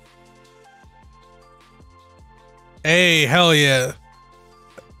 Hey, hell yeah.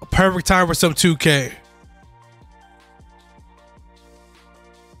 Perfect time for some 2K.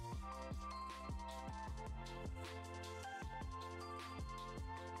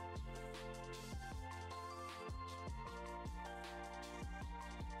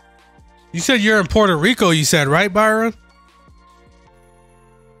 You said you're in Puerto Rico, you said, right, Byron?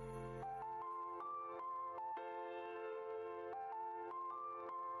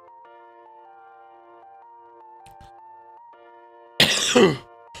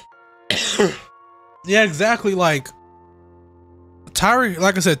 Yeah, exactly. Like,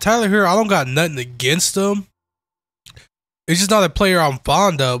 like I said, Tyler Hero, I don't got nothing against him. It's just not a player I'm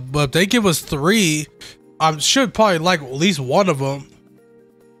fond of. But if they give us 3, I should probably like at least one of them.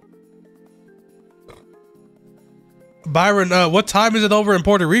 Byron, what time is it over in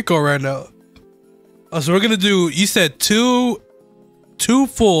Puerto Rico right now? Oh, so we're gonna do. You said two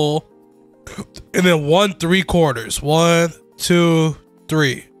full, and then 1 3/4. 1, 2,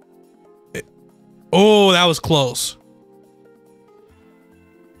 3. Oh, that was close.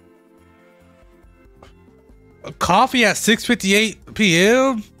 A coffee at 6:58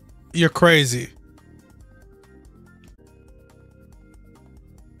 p.m. You're crazy.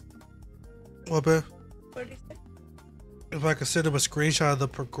 What, babe? 46. If I could send him a screenshot of the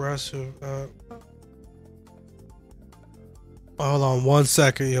progressive. Hold on 1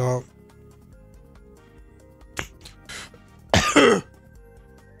 second, y'all.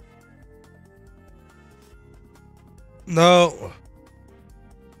 No.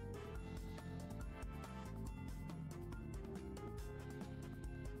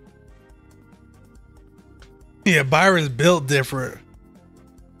 Yeah, Byron's built different.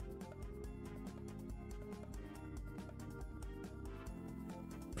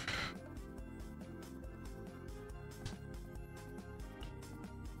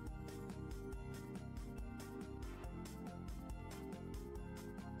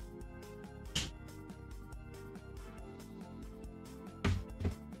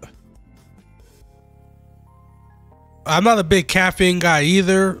 I'm not a big caffeine guy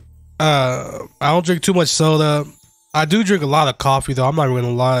either. I don't drink too much soda. I do drink a lot of coffee though. I'm not even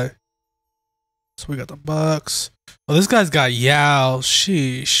gonna lie. So we got the Bucks. Oh, this guy's got Yao.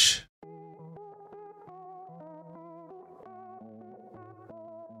 Sheesh.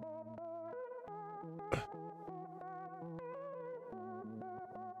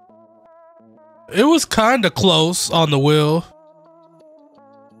 It was kind of close on the wheel.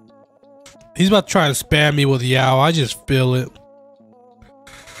 He's about to try to spam me with Yao. I just feel it.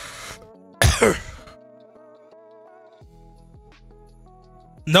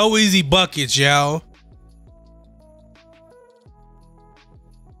 No easy buckets, Yao.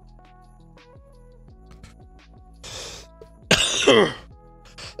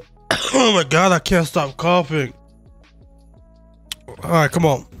 Oh my god, I can't stop coughing. Alright, come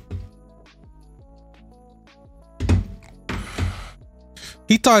on.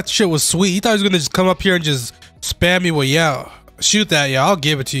 He thought shit was sweet. He thought he was gonna just come up here and just spam me with Yao. Shoot that, Yao. I'll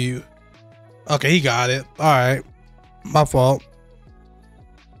give it to you. Okay, he got it. Alright. My fault.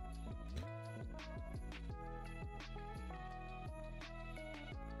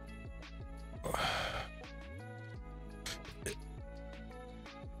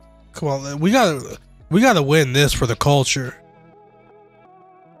 Come on, we gotta win this for the culture.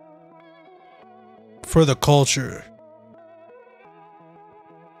 For the culture.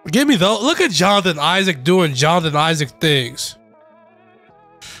 Give me though. Look at Jonathan Isaac doing Jonathan Isaac things.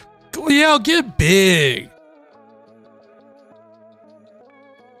 Yeah, get big.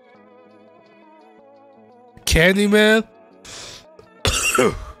 Candyman.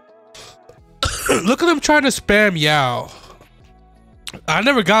 Look at him trying to spam Yao. I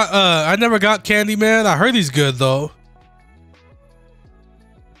never got Candyman. I heard he's good though.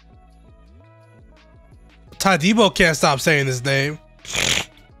 Ty Debo can't stop saying his name.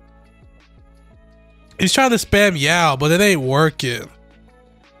 He's trying to spam Yao, but it ain't working.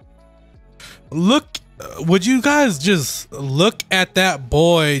 Look, would you guys just look at that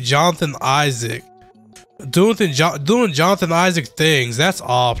boy, Jonathan Isaac, doing Jonathan Isaac things? That's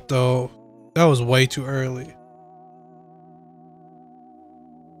off though. That was way too early.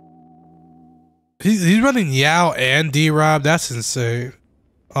 He's running Yao and D-Rob. That's insane,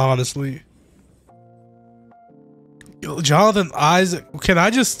 honestly. Jonathan Isaac. Can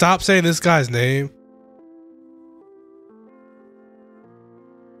I just stop saying this guy's name?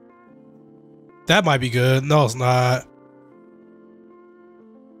 That might be good. No, it's not.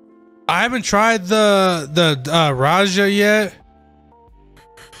 I haven't tried the Raja yet.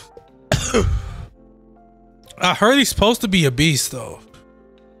 I heard he's supposed to be a beast though.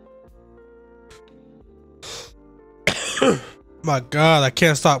 My god, I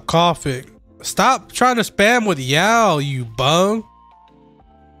can't stop coughing. Stop trying to spam with Yao, you bum.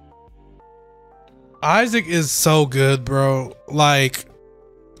 Isaac is so good, bro. Like,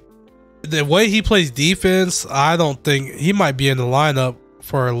 the way he plays defense, I don't think he might be in the lineup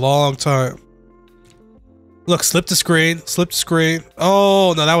for a long time. Look, slip the screen. Slip the screen.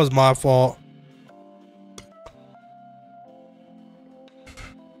 Oh, no, that was my fault.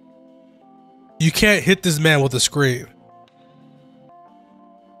 You can't hit this man with a screen.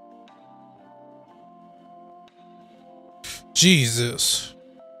 Jesus.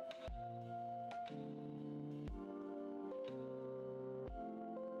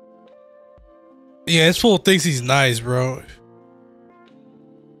 Yeah, this fool thinks he's nice, bro.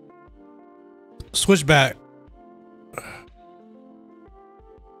 Switch back.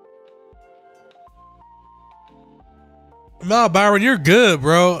 No, Byron, you're good,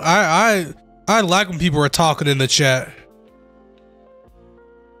 bro. I like when people are talking in the chat.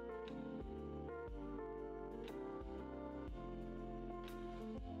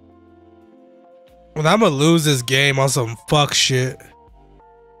 When I'm gonna lose this game on some fuck shit.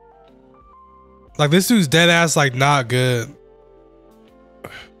 Like, this dude's dead ass, like, not good.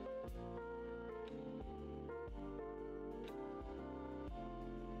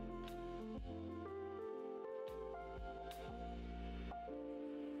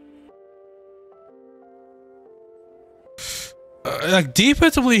 Like,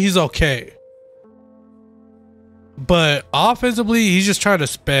 defensively, he's okay. But offensively, he's just trying to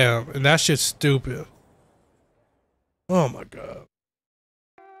spam, and that shit's stupid. Oh my god.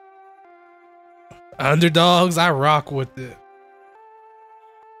 Underdogs, I rock with it.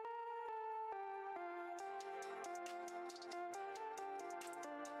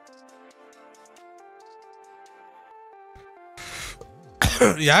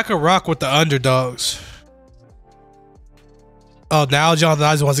 Yeah, I could rock with the underdogs. Oh, now Jonathan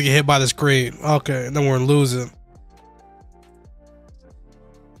Isaac wants to get hit by the screen. Okay, then we're losing.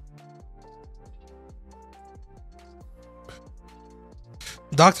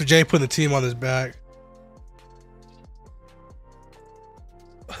 Dr. J putting the team on his back.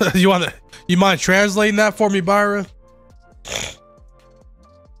 You mind translating that for me, Byron?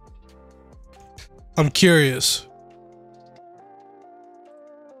 I'm curious.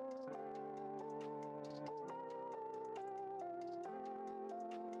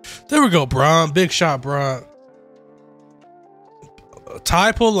 There we go, Bron. Big shot, Bron.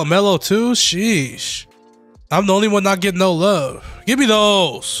 Ty pull LaMelo too? Sheesh. I'm the only one not getting no love. Give me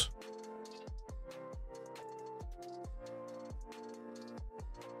those.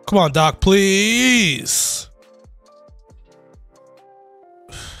 Come on, Doc, please.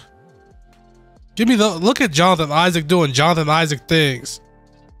 Give me the look at Jonathan Isaac doing Jonathan Isaac things.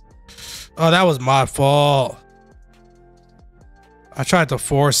 Oh, that was my fault. I tried to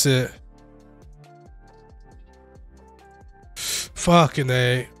force it. Fucking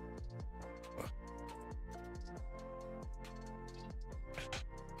A.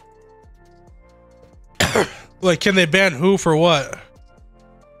 Like, can they ban who for what?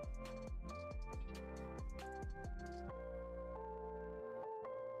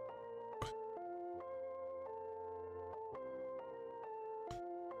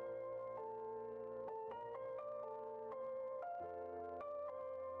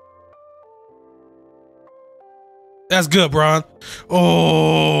 That's good, Bron.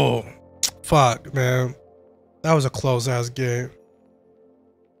 Oh, fuck, man. That was a close-ass game.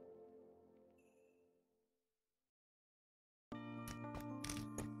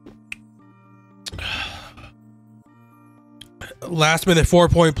 Last minute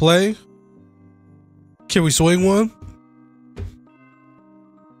 4-point play. Can we swing one?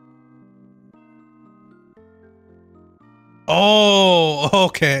 Oh,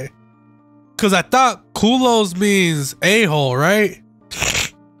 okay. Because I thought Kulos means a-hole, right?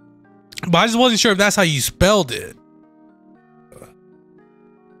 But I just wasn't sure if that's how you spelled it.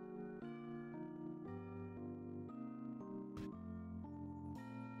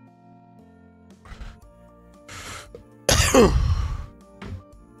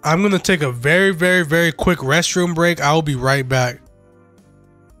 I'm going to take a very, very, very quick restroom break. I'll be right back.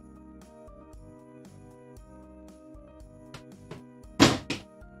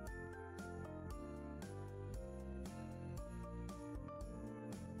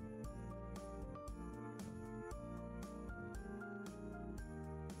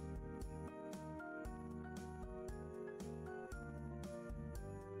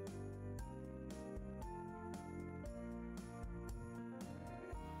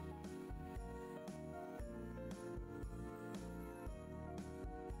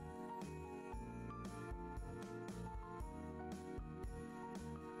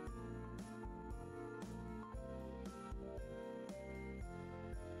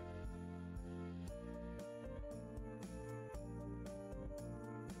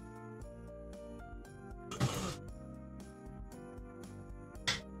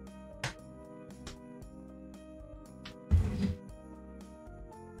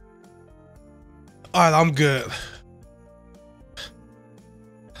 All right, I'm good.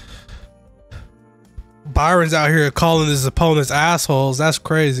 Byron's out here calling his opponents assholes. That's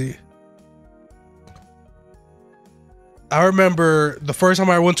crazy. I remember the first time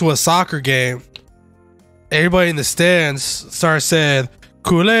I went to a soccer game, everybody in the stands started saying,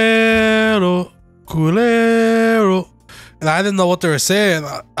 "Culero, culero." And I didn't know what they were saying.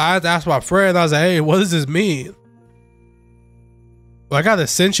 I had to ask my friend. I was like, "Hey, what does this mean?" Well, I got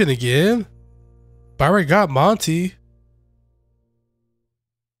ascension again. I already got Monty.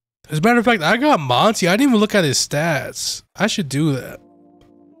 As a matter of fact, I got Monty. I didn't even look at his stats. I should do that.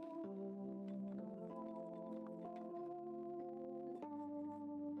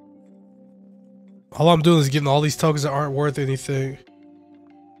 All I'm doing is getting all these tokens that aren't worth anything.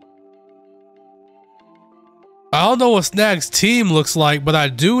 I don't know what Snag's team looks like, but I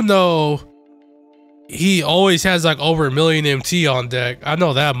do know he always has like over 1 million MT on deck. I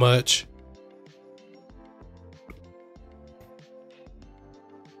know that much.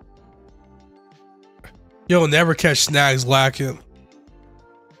 You'll never catch Snags lacking.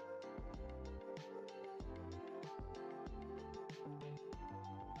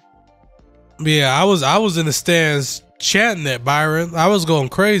 Yeah, I was in the stands chanting it, Byron. I was going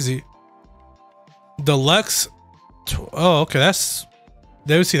crazy. Deluxe. Oh, okay. That's.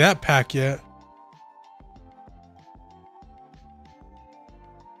 Didn't see that pack yet.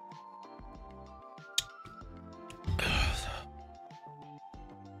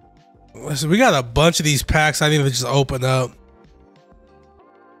 Listen, we got a bunch of these packs I need to just open up.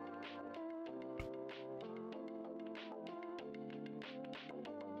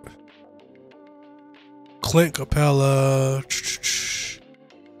 Clint Capella.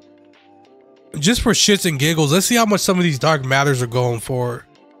 Just for shits and giggles, let's see how much some of these Dark Matters are going for.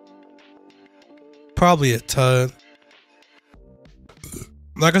 Probably a ton.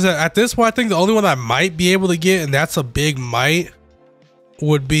 Like I said, at this point, I think the only one I might be able to get, and that's a big might,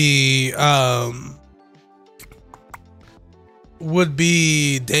 would be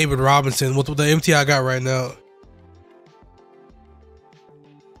David Robinson with the MT I got right now.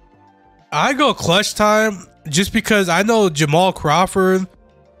 I go clutch time just because I know Jamal Crawford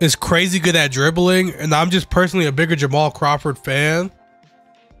is crazy good at dribbling, and I'm just personally a bigger Jamal Crawford fan.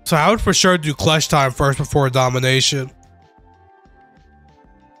 So I would for sure do clutch time first before domination.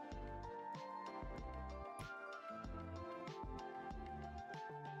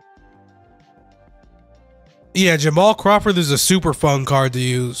 Yeah, Jamal Crawford is a super fun card to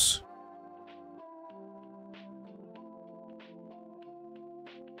use.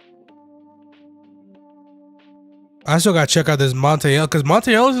 I still gotta check out this Monte, because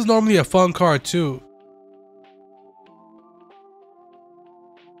Monte Ellis is normally a fun card too.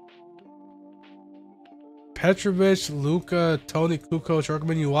 Petrovic, Luka, Tony Kukoc,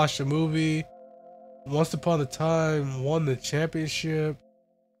 recommend you watch the movie. Once Upon a Time won the championship.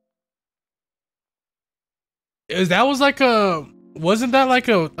 That was like a, wasn't that like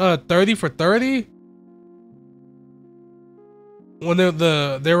a 30 for 30? When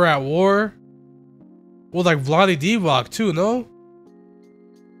they were at war? Well, like Vlade Divac too, no?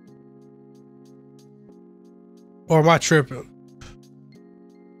 Or am I tripping?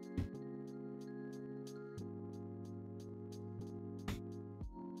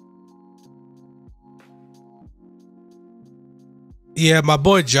 Yeah, my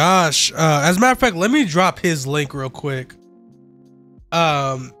boy Josh. As a matter of fact, let me drop his link real quick.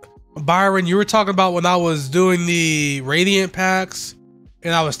 Byron, you were talking about when I was doing the Radiant packs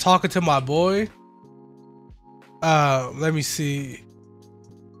and I was talking to my boy. Let me see.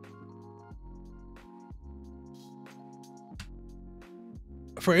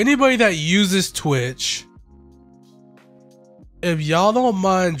 For anybody that uses Twitch, if y'all don't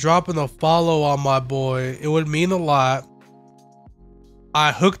mind dropping a follow on my boy, it would mean a lot.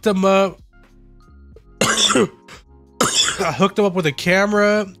 I hooked him up. I hooked him up with a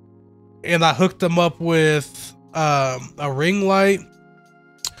camera, and I hooked him up with a ring light.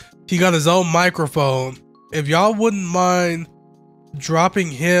 He got his own microphone. If y'all wouldn't mind dropping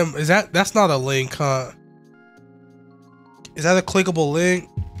him, that's not a link, huh? Is that a clickable link?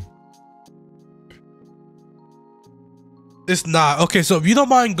 It's not. Okay, so if you don't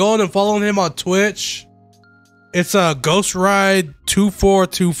mind going and following him on Twitch, it's a Ghost Ride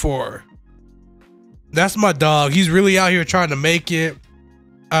 2424. That's my dog. He's really out here trying to make it.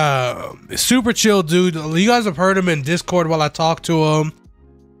 Super chill dude. You guys have heard him in Discord while I talk to him,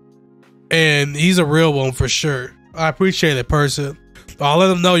 and he's a real one for sure. I appreciate it, person. I'll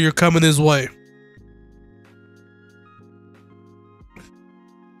let him know you're coming his way.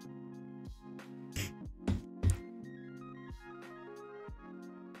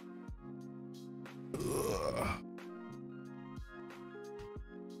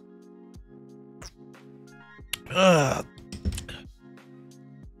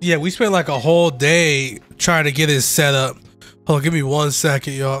 Yeah, we spent like a whole day trying to get his set up. Hold on, give me 1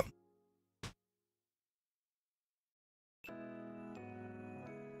 second, y'all.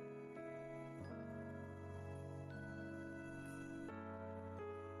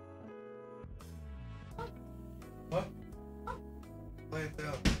 What? Lay it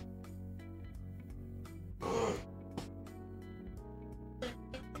down.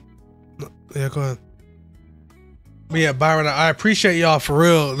 Yeah, go ahead. But yeah, Byron, I appreciate y'all for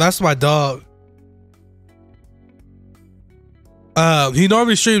real. That's my dog. He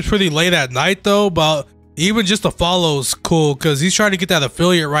normally streams pretty late at night though, but even just the follow's cool because he's trying to get that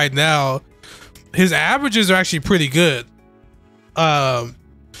affiliate right now. His averages are actually pretty good.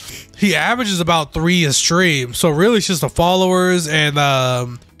 He averages about 3 a stream, so really it's just the followers and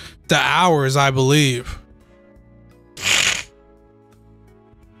the hours, I believe.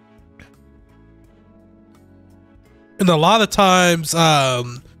 And a lot of times,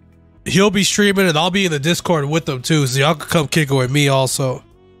 he'll be streaming and I'll be in the Discord with him too, so y'all can come kick it with me also.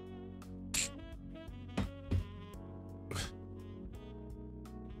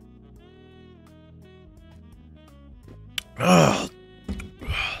 Ugh.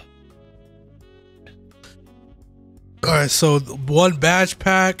 All right, so 1 badge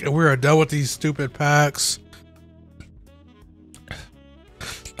pack, and we are done with these stupid packs.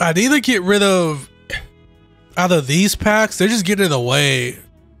 I need to get rid of out of these packs. They're just getting in the way,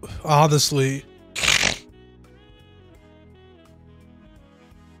 honestly.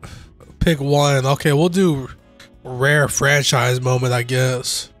 Pick one. Okay, we'll do rare franchise moment, I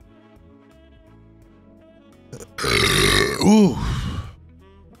guess. Ooh.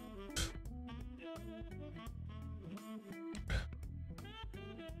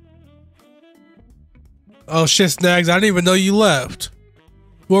 Oh shit, Snags, I didn't even know you left.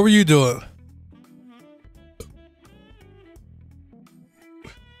 What were you doing?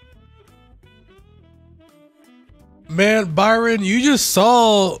 Man, Byron, you just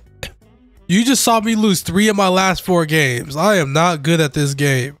saw me lose 3 of my last 4 games. I am not good at this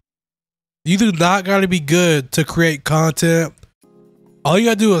game. You do not gotta be good to create content. All you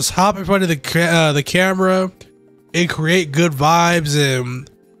gotta do is hop in front of the camera and create good vibes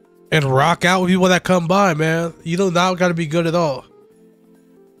and rock out with people that come by, man. You do not gotta be good at all.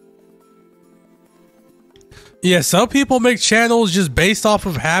 Yeah, some people make channels just based off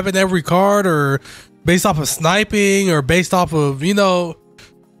of having every card, or based off of sniping, or based off of, you know,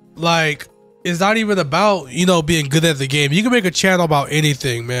 like, it's not even about, you know, being good at the game. You can make a channel about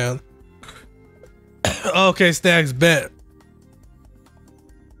anything, man. Okay, Stags, bet.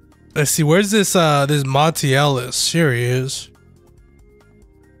 Let's see, where's this this Monty Ellis? Here he is.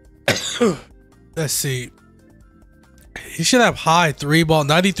 Let's see. He should have high 3-ball,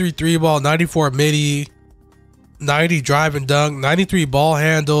 93 3-ball, 94 midi, 90 drive and dunk, 93 ball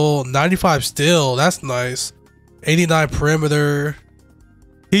handle, 95 steal. That's nice. 89 perimeter.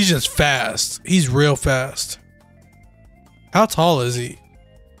 He's just fast. He's real fast. How tall is he?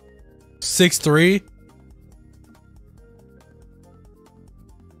 6'3".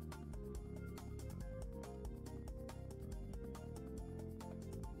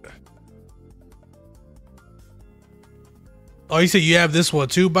 Oh, you said you have this one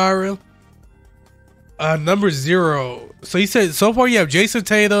too, Byron? Number 0. So you said so far you have Jason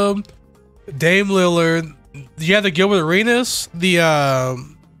Tatum, Dame Lillard. You have the Gilbert Arenas. The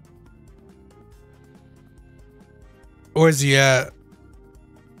where's he at?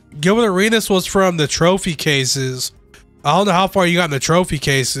 Gilbert Arenas was from the trophy cases. I don't know how far you got in the trophy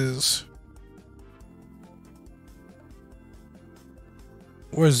cases.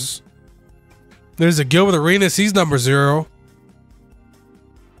 There's a Gilbert Arenas. He's number 0.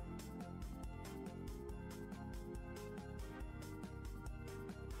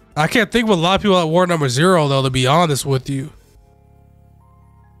 I can't think of a lot of people that wore number 0 though, to be honest with you.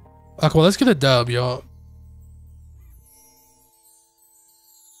 Okay, well, let's get a dub, y'all.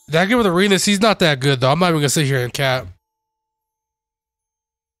 That Gilbert Arenas, he's not that good though. I'm not even gonna sit here and cap.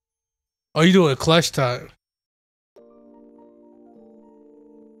 Oh, you doing clutch time?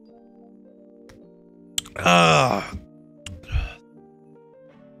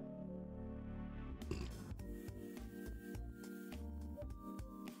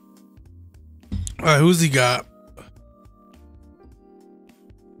 All right, who's he got?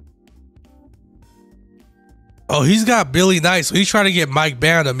 Oh, he's got Billy Knight, so he's trying to get Mike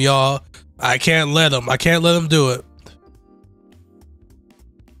Bantom, y'all. I can't let him. I can't let him do it.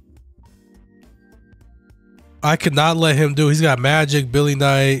 I could not let him do it. He's got Magic, Billy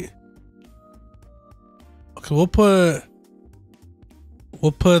Knight. Okay, we'll put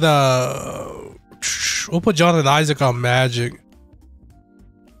Jonathan Isaac on Magic.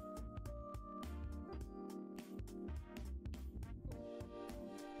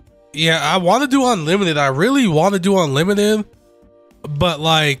 Yeah, I want to do unlimited. I really want to do unlimited, but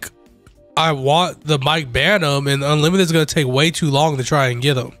like, I want the Mike Bantom, and unlimited is gonna take way too long to try and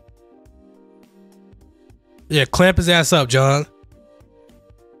get him. Yeah, clamp his ass up, John.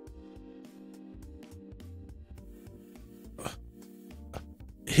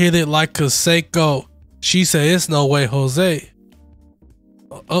 hit it like Conseco. She said, it's no way, Jose.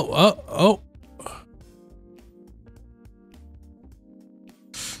 Oh.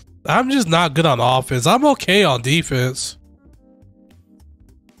 I'm just not good on offense. I'm okay on defense.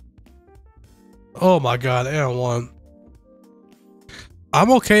 Oh my God, and one.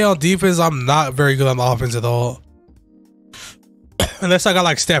 I'm okay on defense. I'm not very good on offense at all. Unless I got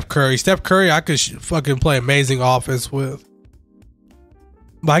like Steph Curry. Steph Curry, I could fucking play amazing offense with.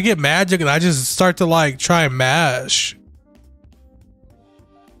 But I get Magic and I just start to like try and mash.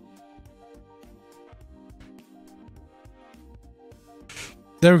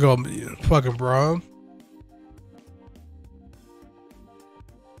 There we go, fucking bro.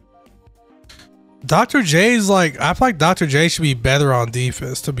 Dr. J's like, I feel like Dr. J should be better on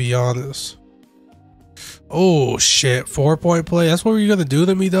defense, to be honest. Oh shit, 4-point play. That's what you're gonna do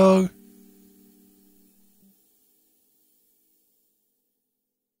to me, dog.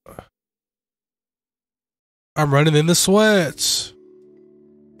 I'm running into sweats.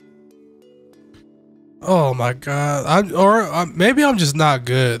 Oh my God. Maybe I'm just not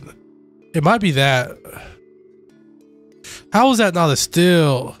good. It might be that. How is that not a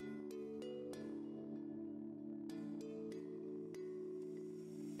steal?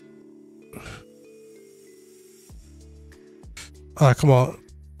 Alright, come on.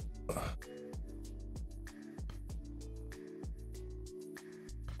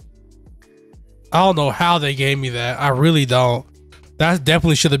 I don't know how they gave me that. I really don't. That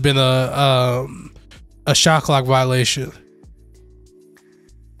definitely should have been a shot clock violation.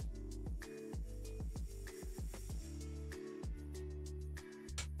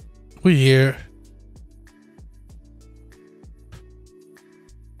 We here.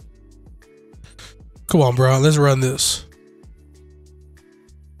 Come on, bro. Let's run this.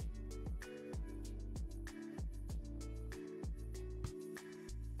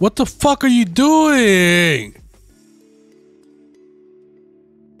 What the fuck are you doing?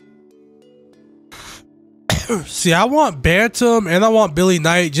 See, I want Bantom and I want Billy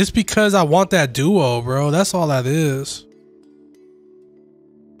Knight just because I want that duo, bro. That's all that is.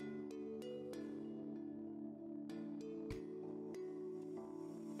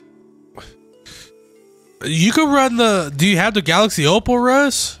 You could run the... Do you have the Galaxy Opal,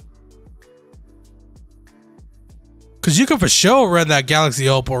 Russ? Because you can for sure run that Galaxy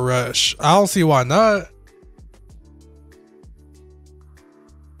Opal Rush. I don't see why not.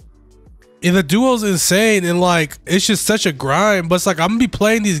 And the duo's insane and like, it's just such a grind. But it's like, I'm going to be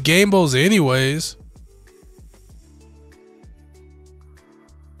playing these game modes anyways.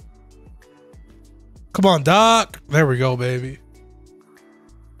 Come on, Doc. There we go, baby.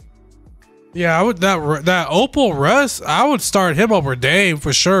 Yeah, I would that Opal Russ, I would start him over Dame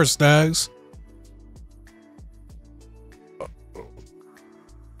for sure, Snags.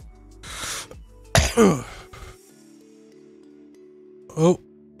 Oh,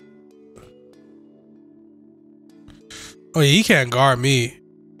 yeah, he can't guard me.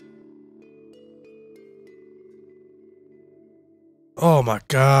 Oh my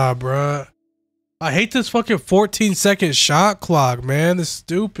God, bruh. I hate this fucking 14-second shot clock, man. It's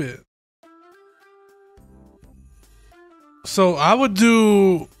stupid. So I would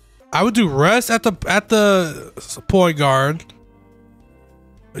do Russ at the point guard.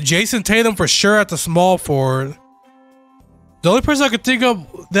 Jason Tatum for sure at the small forward. The only person I could think of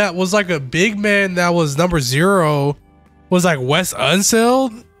that was like a big man that was number 0 was like Wes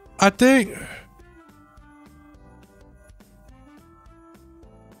Unseld, I think.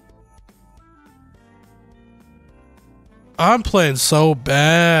 I'm playing so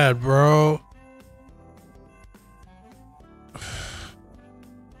bad, bro.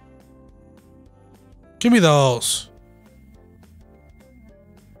 Give me those.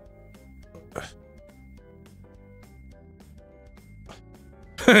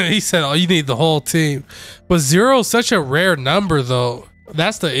 He said, oh, you need the whole team. But 0 is such a rare number, though.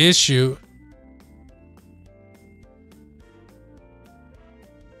 That's the issue.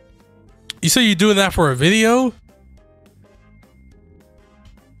 You say you're doing that for a video?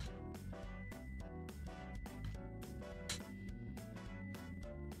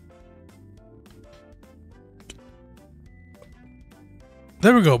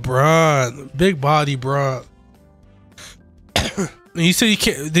 There we go, Bron. Big body Bron. You said you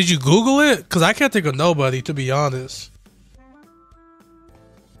can't. Did you Google it? Because I can't think of nobody, to be honest.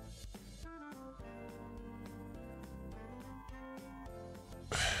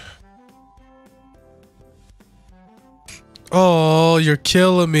 Oh, you're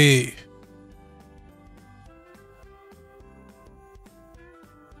killing me.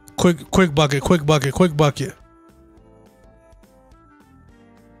 Quick bucket, quick bucket, quick bucket.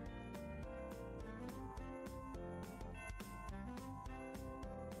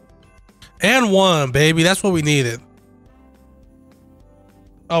 And 1, baby. That's what we needed.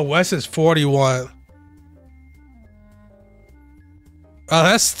 Oh, West is 41. Oh,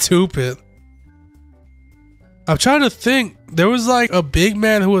 that's stupid. I'm trying to think. There was like a big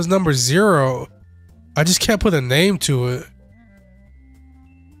man who was number 0. I just can't put a name to it.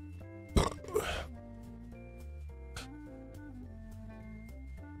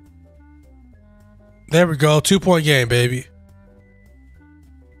 There we go. 2-point game, baby.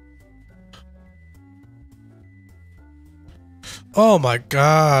 Oh my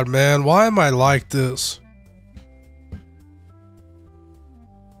God, man. Why am I like this?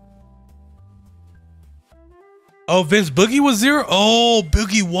 Oh, Vince Boogie was 0? Oh,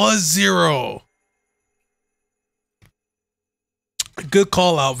 Boogie was 0. Good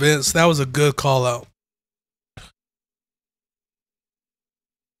call out, Vince. That was a good call out.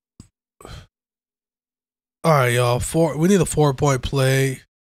 All right, y'all. We need a 4-point play.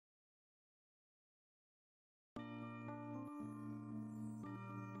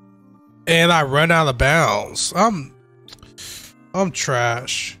 And I run out of bounds. I'm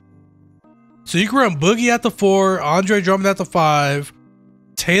trash. So you can run Boogie at the 4, Andre Drummond at the 5,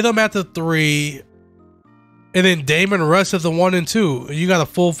 Tatum at the 3, and then Damon Russ at the 1 and 2. You got a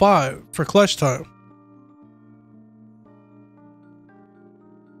full 5 for clutch time.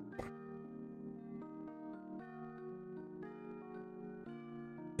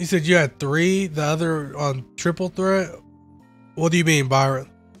 You said you had 3, the other on triple threat? What do you mean, Byron?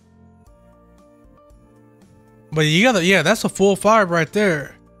 But you gotta, yeah, that's a full 5 right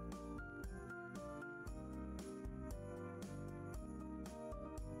there.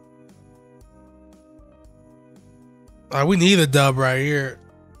 We need a dub right here.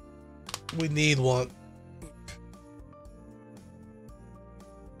 We need one.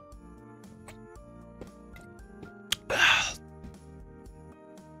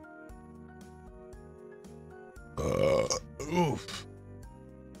 Oof.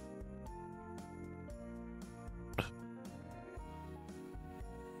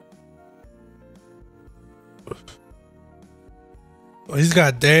 He's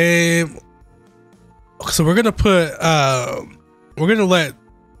got Dame. So we're gonna put we're gonna let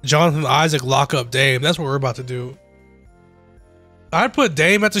Jonathan Isaac lock up Dame. That's what we're about to do. I'd put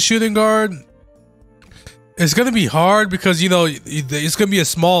Dame at the shooting guard. It's gonna be hard because, you know, it's gonna be a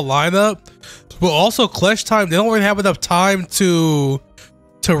small lineup, but also clutch time. They don't really have enough time to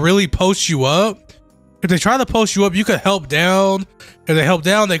really post you up. If they try to post you up, you could help down. If they help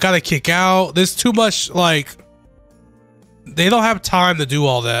down, they gotta kick out. There's too much, like, they don't have time to do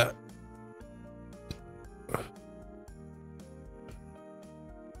all that.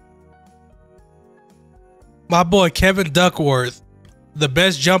 My boy Kevin Duckworth, the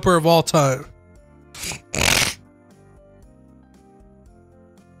best jumper of all time.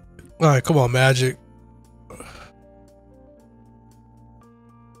 All right, come on, Magic.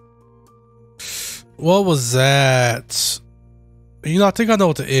 What was that? You know, I think I know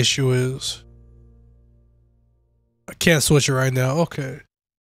what the issue is. I can't switch it right now. Okay.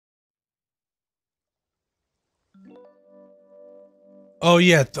 Oh,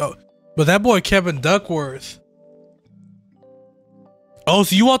 yeah. But that boy Kevin Duckworth. Oh,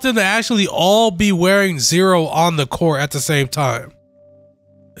 so you want them to actually all be wearing 0 on the court at the same time?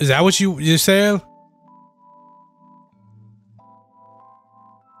 Is that what you're saying?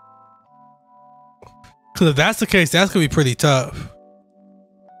 Because if that's the case, that's going to be pretty tough.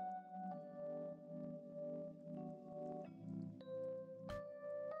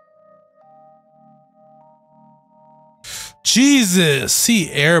 Jesus, he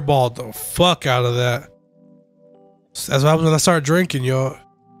airballed the fuck out of that. That's what happens when I start drinking, y'all.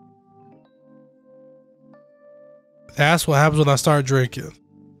 That's what happens when I start drinking.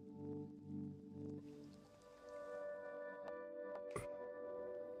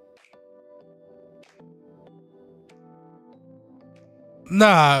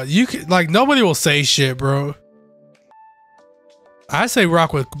 Nah, you can, like, nobody will say shit, bro. I say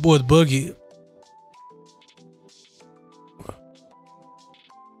rock with Boogie.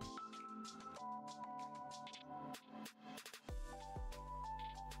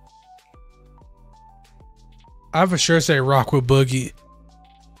 I for sure say rock with Boogie.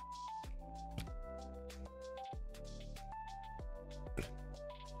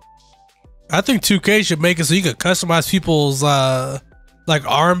 I think 2K should make it so you can customize people's like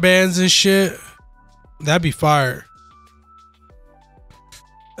armbands and shit. That'd be fire.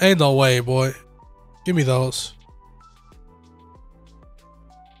 Ain't no way, boy. Give me those.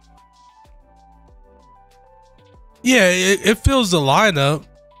 Yeah, it fills the lineup.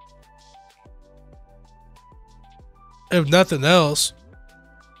 If nothing else.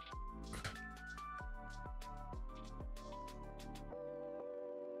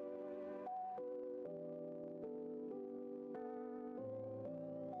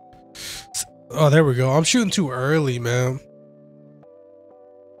 Oh, there we go. I'm shooting too early, man.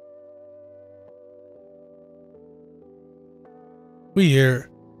 We here.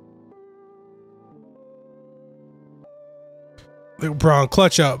 Bron,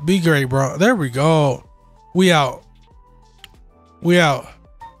 clutch out. Be great, bro. There we go. We out. We out.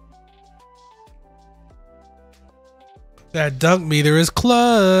 That dunk meter is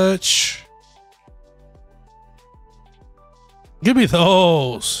clutch. Give me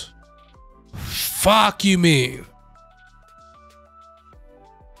those. Fuck you mean.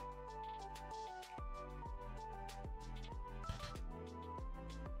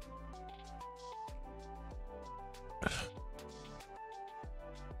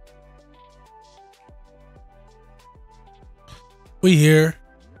 We here.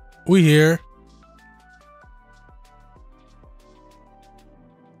 We here.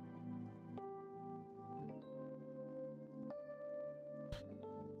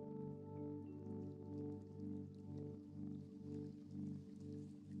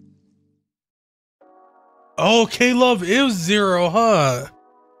 Oh, K Love is 0, huh?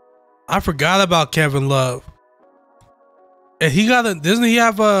 I forgot about Kevin Love. And he got a, doesn't he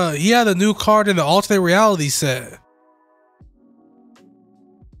have a, he had a new card in the alternate reality set.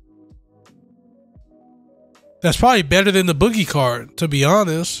 That's probably better than the Boogie card, to be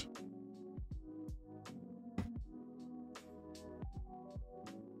honest.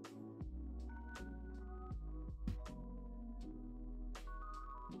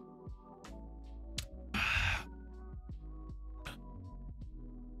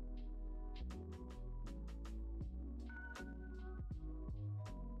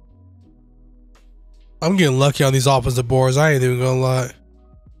 I'm getting lucky on these offensive boards. I ain't even gonna lie.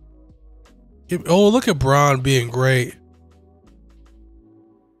 Oh, look at Braun being great.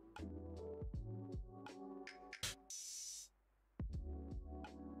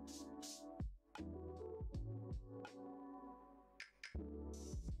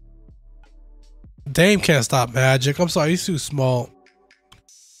 Dame can't stop Magic. I'm sorry, he's too small.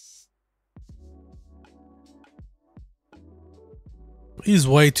 He's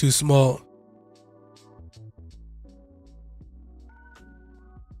way too small.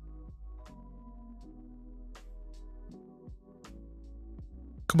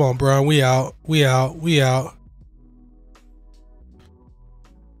 Come on, Braun. We out. We out. We out.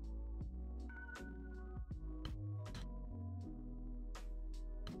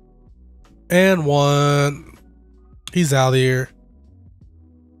 And one. He's out of here.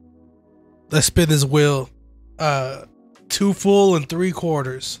 Let's spin his wheel. 2 full and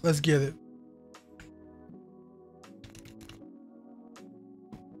 3/4. Let's get it.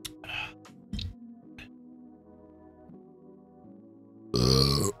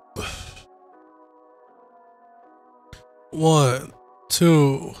 One,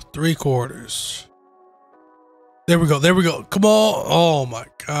 2, 3/4. There we go. There we go. Come on. Oh my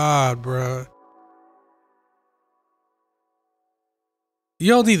God, bro. You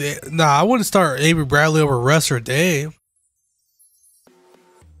don't need it. Nah, I wouldn't start Avery Bradley over Russ or Dame.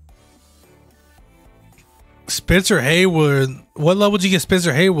 Spencer Haywood. What level did you get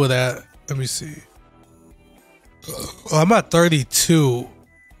Spencer Haywood at? Let me see. I'm at 32.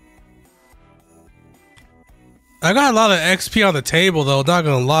 I got a lot of XP on the table though, not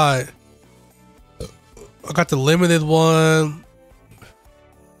gonna lie. I got the limited one.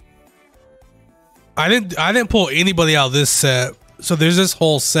 I didn't pull anybody out of this set. So there's this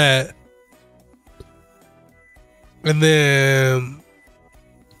whole set. And then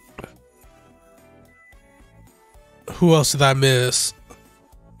who else did I miss?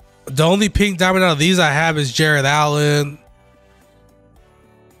 The only pink diamond out of these I have is Jared Allen.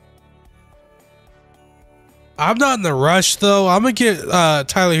 I'm not in the rush though. I'm gonna get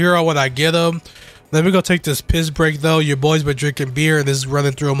Tyler Hero when I get him. Let me go take this piss break though. Your boy's been drinking beer and this is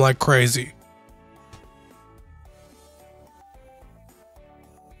running through him like crazy.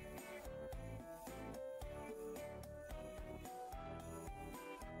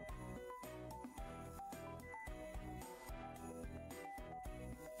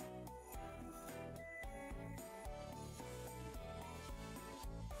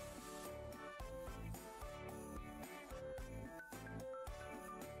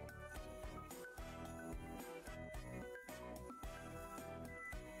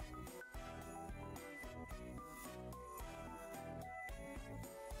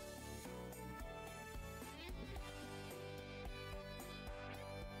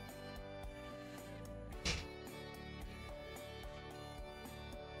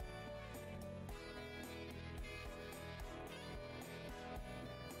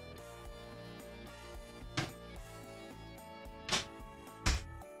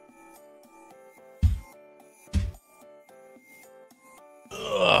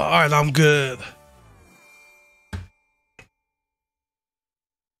 right, I'm good.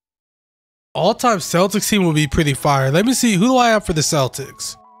 All-time Celtics team would be pretty fire. Let me see. Who do I have for the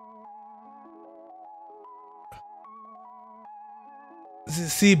Celtics?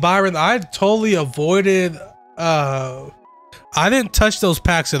 See, Byron, I totally avoided... I didn't touch those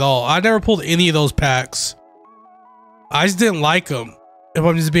packs at all. I never pulled any of those packs. I just didn't like them, if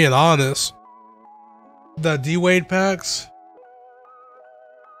I'm just being honest. The D-Wade packs.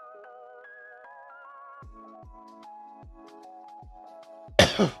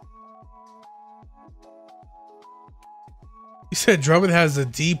 You said Drummond has a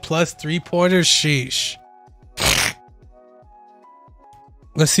D+ 3-pointer? Sheesh.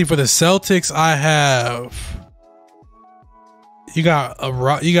 Let's see, for the Celtics, I have... You got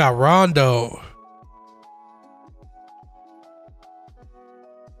Rondo.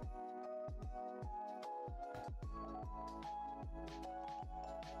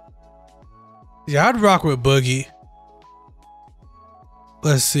 Yeah, I'd rock with Boogie.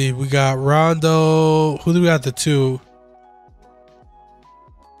 Let's see, we got Rondo. Who do we got the 2?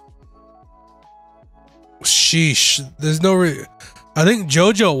 Sheesh. There's no I think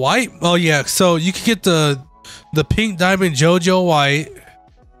JoJo White. Oh yeah, so you can get the pink diamond JoJo White.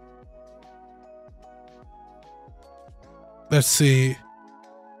 Let's see.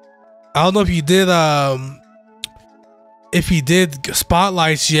 I don't know if he did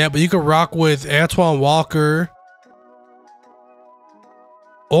spotlights yet, but you can rock with Antoine Walker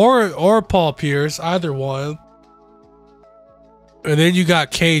or Paul Pierce, either one. And then you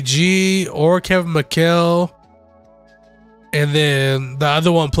got KG or Kevin McHale. And then the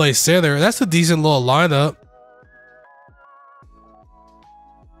other one plays center. That's a decent little lineup.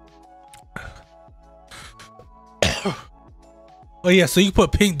 Oh yeah, so you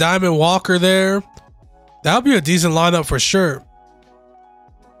put Pink Diamond Walker there. That would be a decent lineup for sure.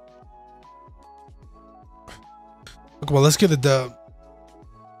 Come on, let's get a dub.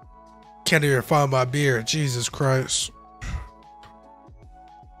 Can't even find my beer. Jesus Christ.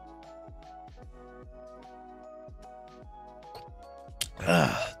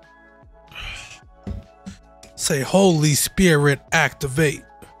 Say Holy Spirit activate.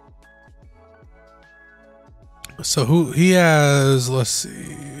 So who he has, let's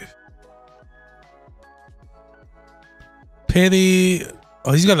see. Penny.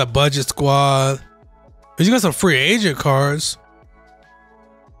 Oh, he's got a budget squad. He's got some free agent cards.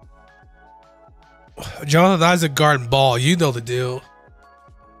 Jonathan Isaac, Garden Ball. You know the deal.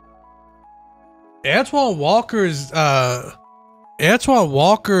 Antoine Walker's Antoine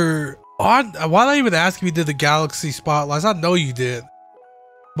Walker, why did I even ask if he did the Galaxy Spotlights? I know you did.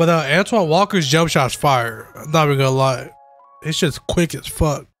 But Antoine Walker's jump shot's fire. I'm not even gonna lie. It's just quick as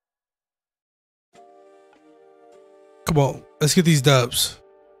fuck. Come on, let's get these dubs.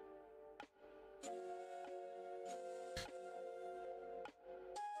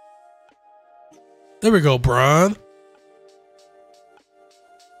 There we go, Bron.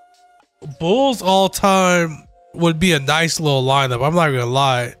 Bulls all time would be a nice little lineup. I'm not gonna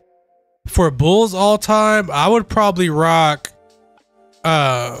lie. For Bulls all time, I would probably rock.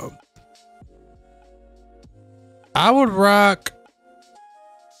 I would rock.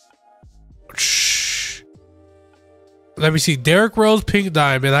 Let me see. Derrick Rose, Pink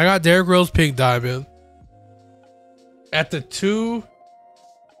Diamond. I got Derrick Rose, Pink Diamond. At the 2.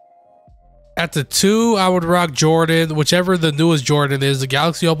 At the 2, I would rock Jordan, whichever the newest Jordan is, the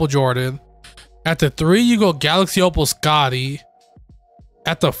Galaxy Opal Jordan. At the 3, you go Galaxy Opal Scotty.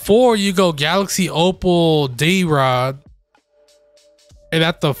 At the 4, you go Galaxy Opal D-Rod. And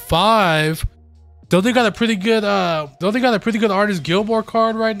at the 5, don't they got a pretty good Artist Gilmore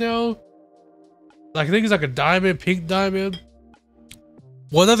card right now? Like, I think it's like a diamond, pink diamond.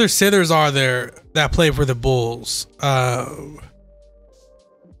 What other centers are there that play for the Bulls? Off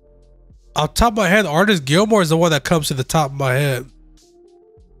the top of my head, Artist Gilmore is the one that comes to the top of my head.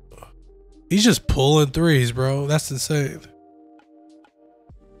 He's just pulling threes, bro. That's insane.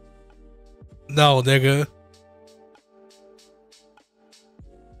 No, nigga.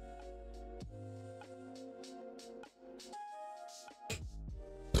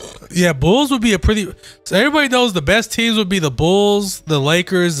 Yeah, Bulls would be a pretty... So everybody knows the best teams would be the Bulls, the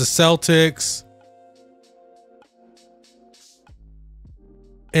Lakers, the Celtics.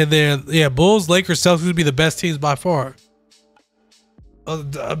 And then, yeah, Bulls, Lakers, Celtics would be the best teams by far.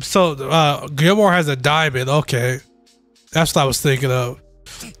 Gilmore has a diamond. Okay. That's what I was thinking of.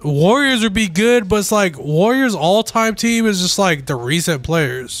 Warriors would be good, but it's like Warriors all-time team is just like the recent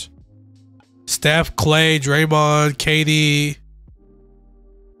players. Steph, Clay, Draymond, KD.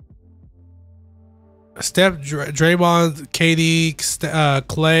 Steph, Draymond, KD,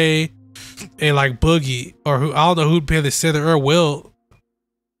 Clay, and like Boogie, or who I don't know who'd play the center, or Will.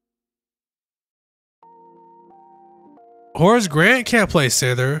 Horace Grant can't play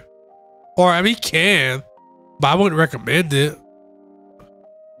center, or I mean he can, but I wouldn't recommend it.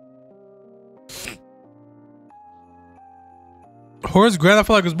 Horace Grant, I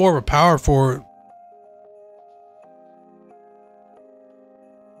feel like is more of a power forward.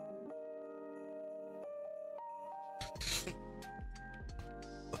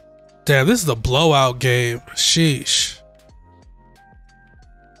 Damn, this is a blowout game. Sheesh.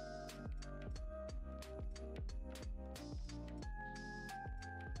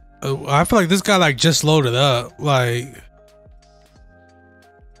 I feel like this guy like just loaded up. Like,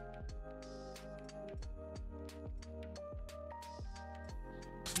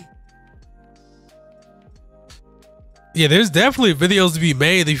 yeah, there's definitely videos to be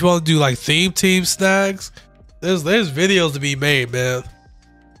made if you want to do like theme team snags. There's videos to be made, man.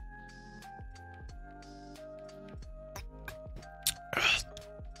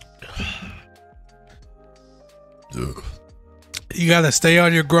 You gotta stay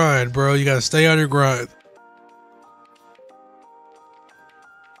on your grind, bro. You gotta stay on your grind.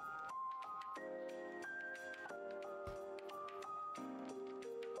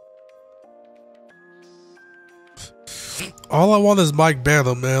 All I want is Mike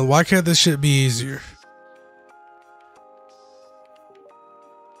Bantom, man. Why can't this shit be easier?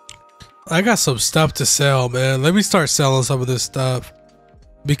 I got some stuff to sell, man. Let me start selling some of this stuff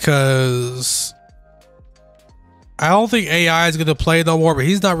because I don't think AI is gonna play no more, but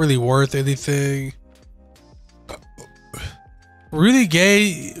he's not really worth anything. Really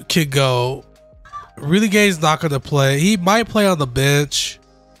Gay can go. Really Gay's not gonna play. He might play on the bench.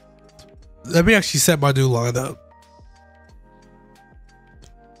 Let me actually set my new lineup.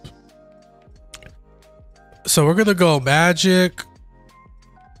 So we're gonna go Magic.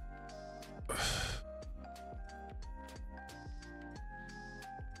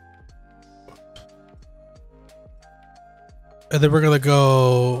 And then we're gonna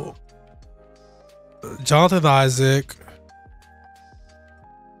go Jonathan Isaac.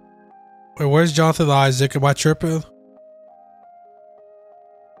 Wait, where's Jonathan Isaac? Am I tripping?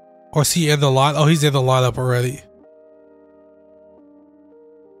 Or is he in the line? Oh, he's in the lineup already.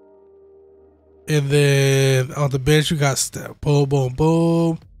 And then on the bench, we got Steph. Boom, boom,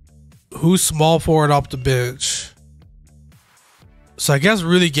 boom. Who's small forward off the bench? So I guess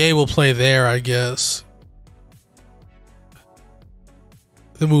Really Gay will play there, I guess.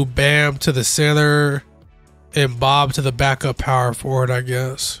 Then move Bam to the center and Bob to the backup power forward, I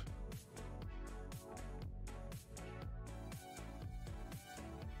guess.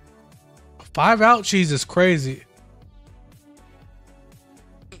 Five out cheese is crazy.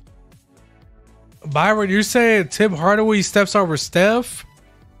 Byron, you're saying Tim Hardaway steps over Steph?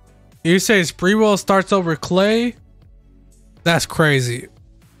 You're saying Sprewell starts over Clay? That's crazy.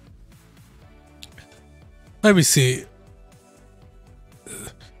 Let me see.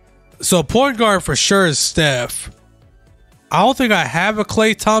 So point guard for sure is Steph. I don't think I have a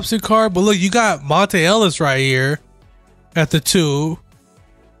Klay Thompson card, but look, you got Monte Ellis right here at the 2.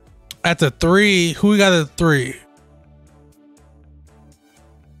 At the 3, who we got at the 3?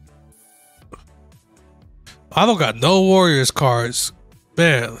 I don't got no Warriors cards,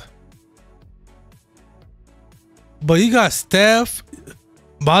 man. But you got Steph,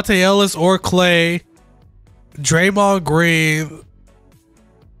 Monte Ellis or Clay, Draymond Green,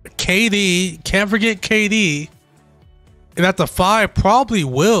 KD, can't forget KD. And at the 5, probably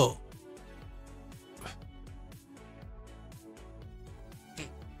Will.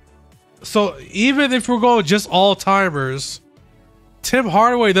 So even if we're going just all timers, Tim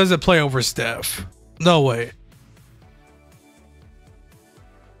Hardaway doesn't play over Steph. No way.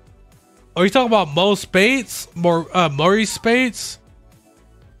 Are you talking about Mo Spates? Murray Spates?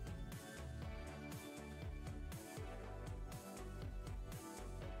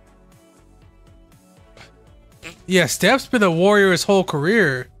 Yeah, Steph's been a Warrior his whole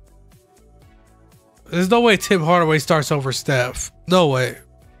career. There's no way Tim Hardaway starts over Steph. No way.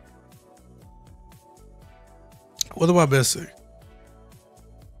 What am I missing?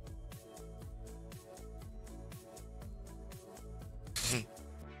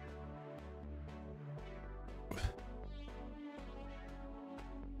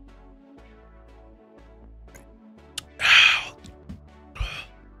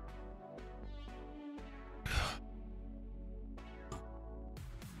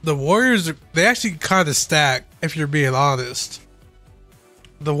 The Warriors, they actually kind of stack, if you're being honest.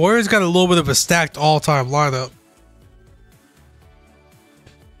 The Warriors got a little bit of a stacked all-time lineup.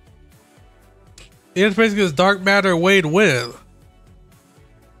 Interface against dark matter, Wade win.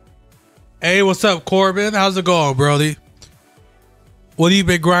 Hey, what's up, Corbin? How's it going, Brody? What have you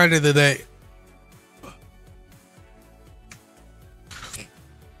been grinding today?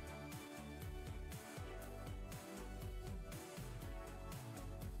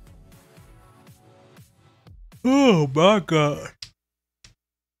 Oh my god.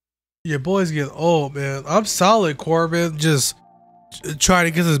 Your boy's getting old, man. I'm solid, Corbin. Just trying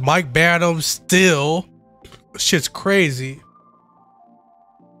to get this Mike Bantom still. Shit's crazy.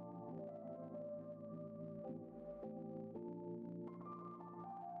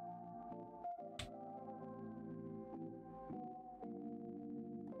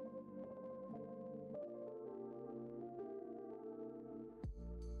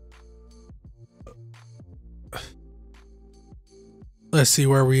 Let's see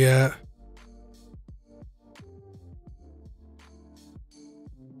where we at.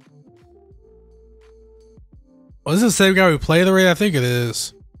 Oh, is this the same guy we played already? I think it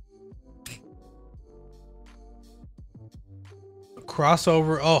is.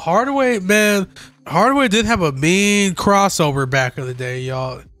 Crossover. Oh, Hardaway, man. Hardaway did have a mean crossover back in the day,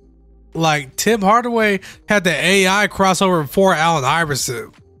 y'all. Like, Tim Hardaway had the AI crossover before Allen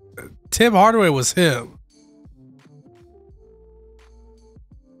Iverson. Tim Hardaway was him.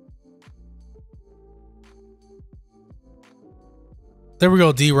 There we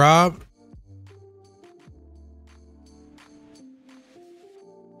go, D-Rob.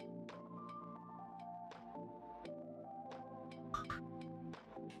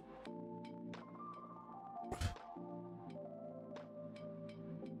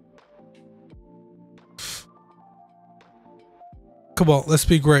 Come on, let's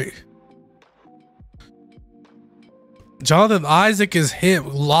be great. Jonathan Isaac is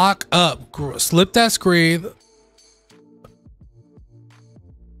him. Lock up. Slip that screen.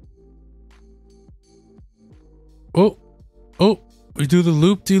 Oh, oh, we do the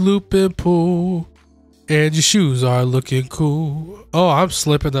loop-de-loop and pull. And your shoes are looking cool. Oh, I'm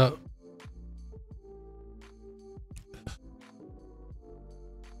slipping up.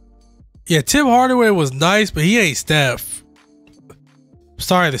 Yeah, Tim Hardaway was nice, but he ain't Steph.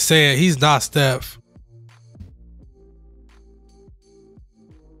 Sorry to say it, he's not Steph.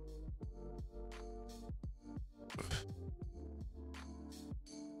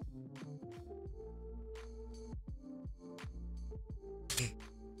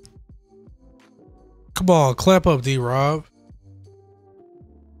 Come on, clamp up, D-Rob.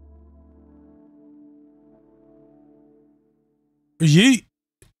 Yeet.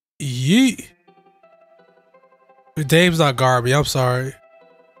 Yeet. Dave's not Garby, I'm sorry.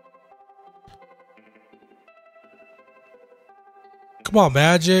 Come on,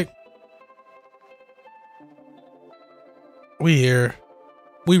 Magic. We here.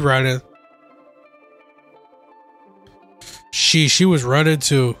 We running. She was running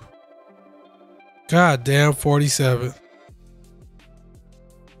too. God damn, 47.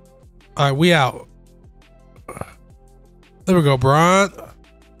 All right, we out. There we go, Bron.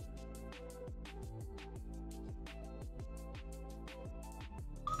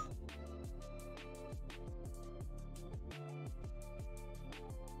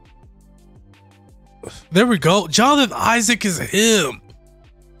 There we go. Jonathan Isaac is him.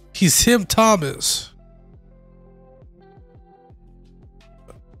 He's him, Thomas.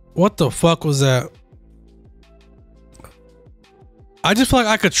 What the fuck was that? I just feel like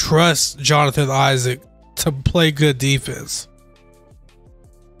I could trust Jonathan Isaac to play good defense.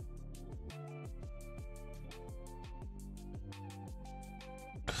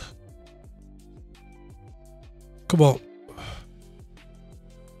 Come on.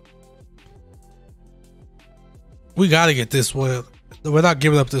 We gotta get this win. We're not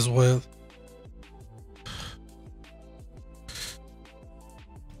giving up this win.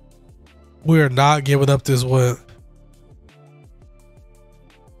 We are not giving up this win.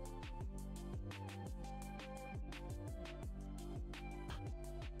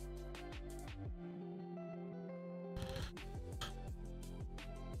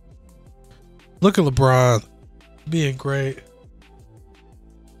 Look at LeBron being great.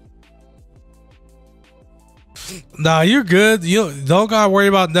 Nah, you're good. You don't gotta worry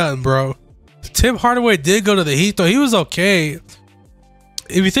about nothing, bro. Tim Hardaway did go to the Heat, though. He was okay.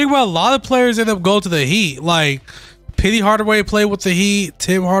 If you think about a lot of players end up going to the Heat, like Penny Hardaway played with the Heat,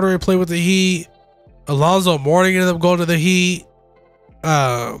 Tim Hardaway played with the Heat, Alonzo Mourning ended up going to the Heat.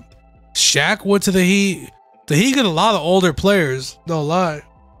 Shaq went to the Heat. The Heat got a lot of older players, no lie.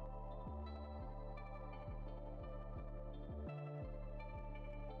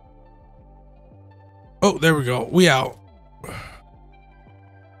 Oh, there we go. We out.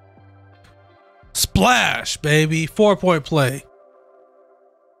 Splash, baby. 4-point play.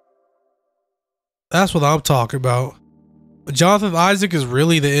 That's what I'm talking about. Jonathan Isaac is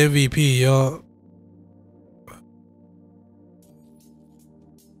really the MVP, y'all.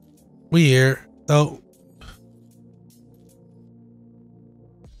 We here. Oh.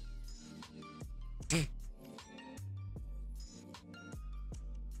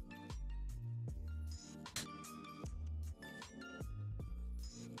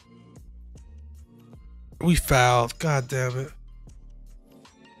 We fouled. God damn it.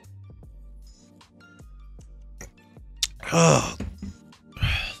 Ugh.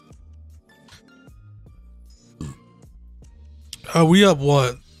 Oh, we up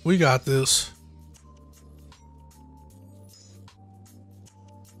one. We got this.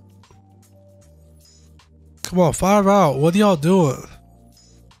 Come on, 5 out. What are y'all doing?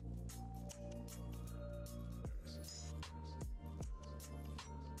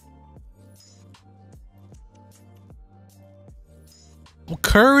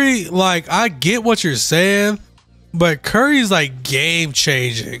 Curry, like, I get what you're saying, but Curry's like game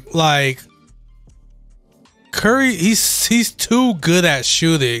changing. Like, Curry, he's too good at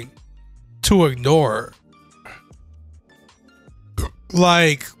shooting to ignore.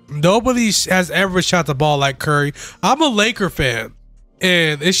 Like, nobody has ever shot the ball like Curry. I'm a Laker fan,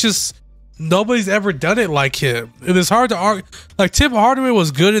 and it's just nobody's ever done it like him. And it's hard to argue. Like, Tim Hardaway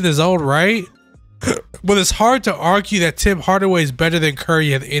was good in his own right, but it's hard to argue that Tim Hardaway is better than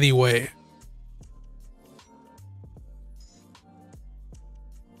Curry in any way.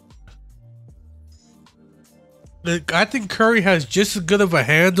 I think Curry has just as good of a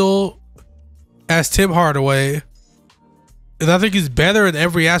handle as Tim Hardaway. And I think he's better in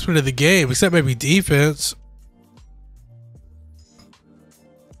every aspect of the game, except maybe defense.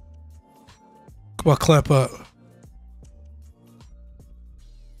 Come on, clamp up.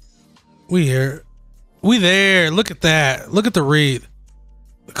 We here. We there. Look at that. Look at the read.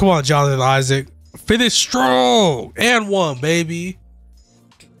 Come on, Jonathan Isaac. Finish strong. And one, baby.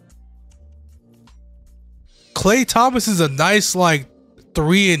 Klay Thomas is a nice, like,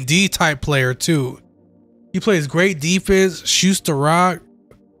 3-and-D type player, too. He plays great defense, shoots the rock.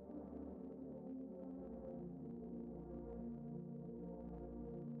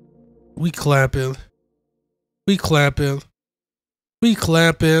 We clapping. We clapping. We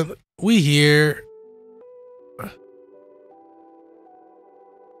clapping. We here.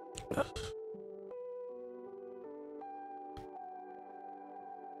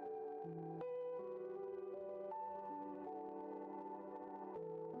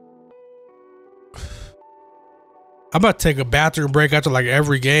 I'm about to take a bathroom break after like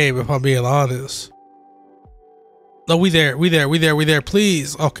every game, if I'm being honest. No, we there.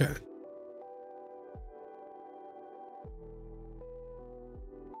 Please. Okay.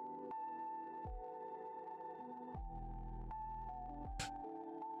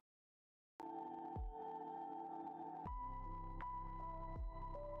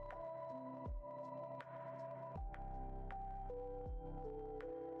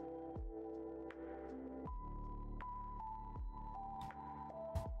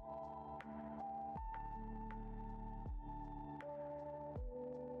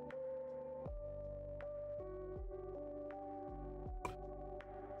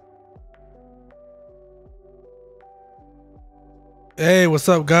 Hey, what's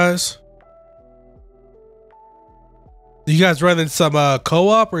up, guys? You guys running some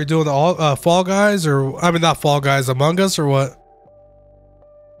co-op, or you doing all Fall Guys, or I mean not Fall Guys, Among Us, or what?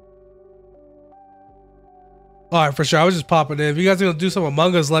 All right, for sure. I was just popping in. If you guys are gonna do some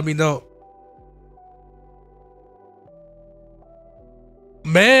Among Us, let me know.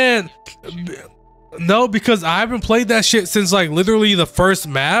 Man, no, because I haven't played that shit since like literally the first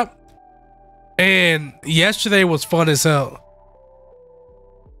map, and yesterday was fun as hell.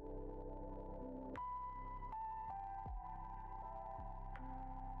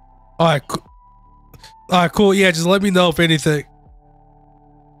 All right, all right, cool. Yeah, just let me know if anything.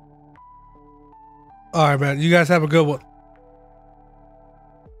 All right, man. You guys have a good one.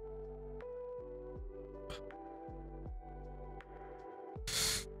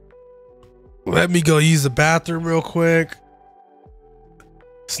 Let me go use the bathroom real quick.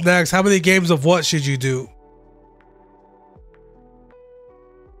 Snacks, how many games of what should you do?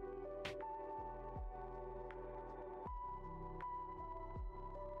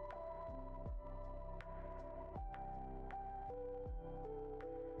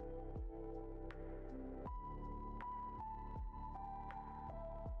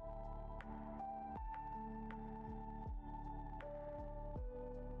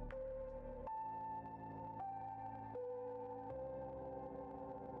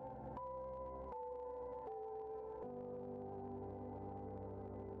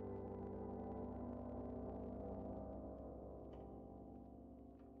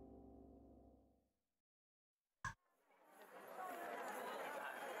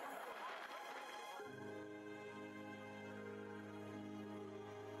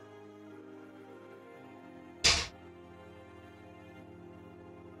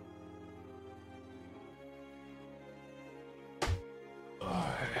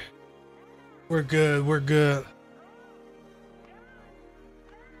 We're good. We're good.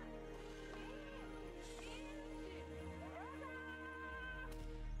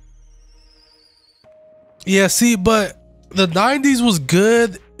 Yeah, see, but the 90s was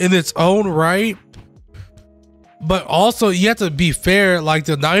good in its own right. But also, you have to be fair. Like,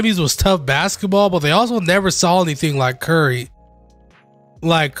 the 90s was tough basketball, but they also never saw anything like Curry.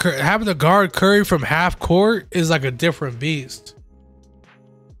 Like, having to guard Curry from half court is like a different beast.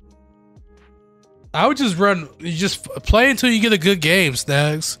 I would just you just play until you get a good game,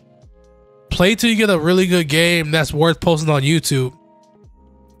 Snags. Play till you get a really good game that's worth posting on YouTube.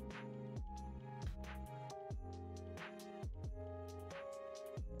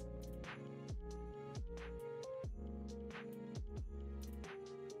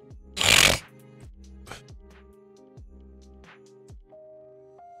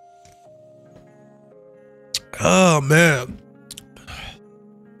 Oh man.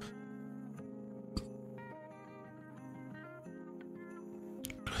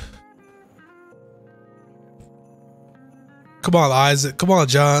 Come on, Isaac. Come on,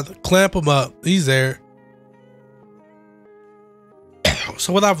 John. Clamp him up. He's there.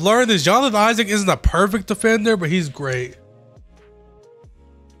 So what I've learned is Jonathan Isaac isn't a perfect defender, but he's great.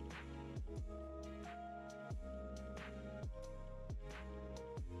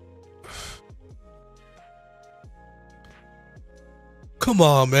 Come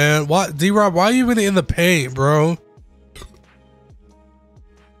on, man. Why, D-Rob, why are you even in the paint, bro?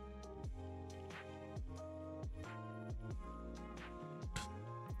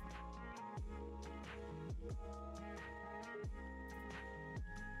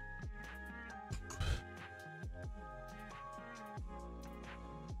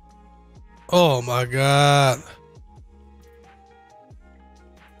 Oh my God.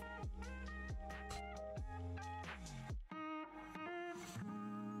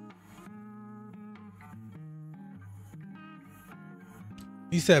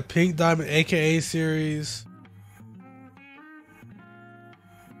 He said Pink Diamond AKA series.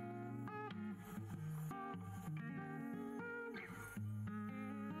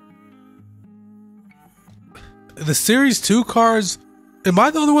 The series 2 cards, am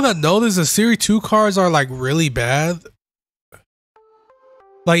I the only one that noticed the series 2 cards are like really bad?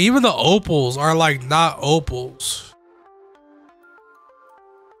 Like even the opals are like not opals.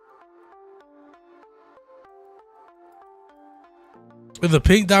 And the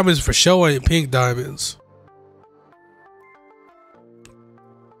pink diamonds for show ain't pink diamonds.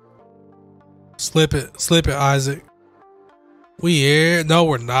 Slip it, Isaac. We here? No,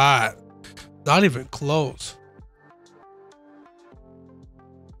 we're not. Not even close.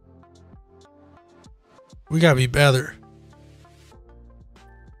 We gotta be better.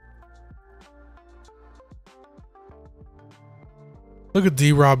 Look at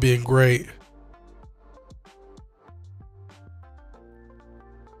D-Rob being great.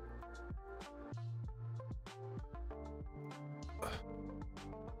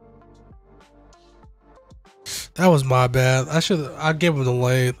 That was my bad. I gave him the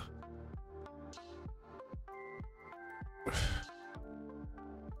lane.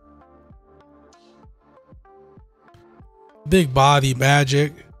 Big body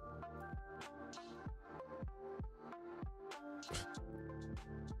Magic.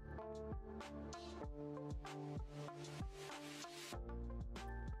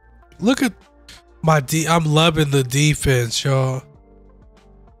 Look at my I'm loving the defense, y'all.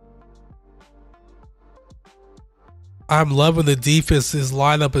 I'm loving the defense this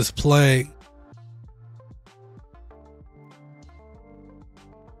lineup is playing.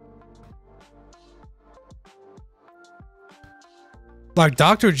 Like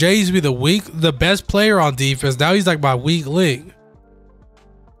Dr. J used to be the best player on defense. Now he's like my weak link.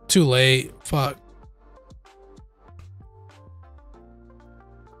 Too late. Fuck.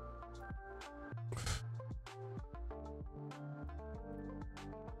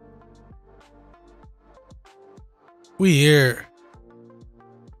 We here.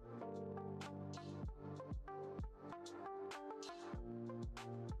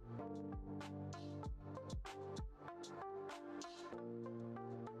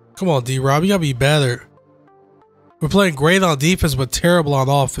 Come on, D-Rob, you gotta be better. We're playing great on defense, but terrible on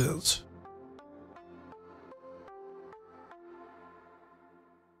offense.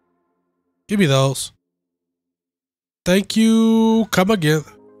 Give me those. Thank you. Come again.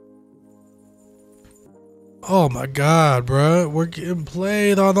 Oh my God, bro. We're getting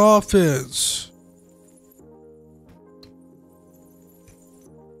played on offense.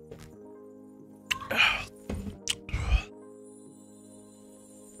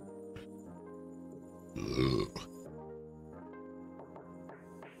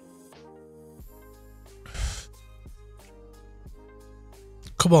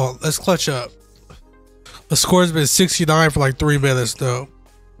 Come on, let's clutch up. The score's been 69 for like 3 minutes though.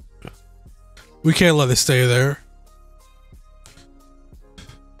 We can't let it stay there.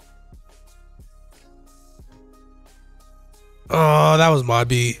 Oh, that was my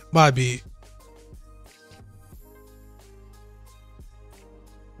B. My B.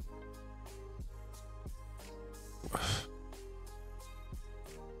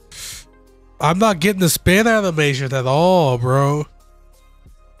 I'm not getting the spin animation at all, bro.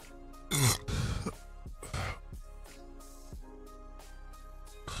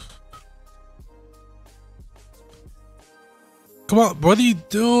 Come on, what are you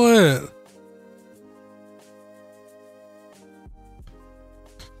doing?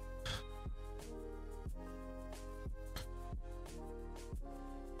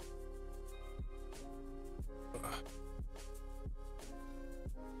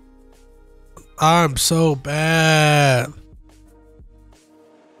 I'm so bad.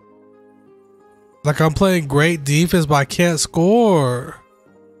 Like I'm playing great defense, but I can't score.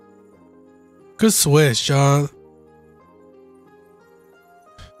 Good switch, John.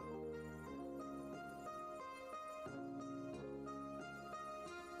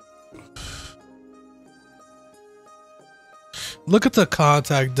 Look at the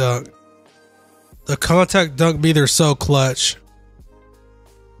contact dunk. The contact dunk meter is so clutch.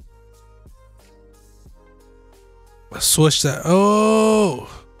 Switch that. Oh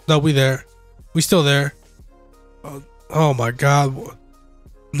no, we there. We still there. Oh my god.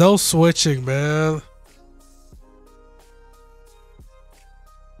 No switching, man.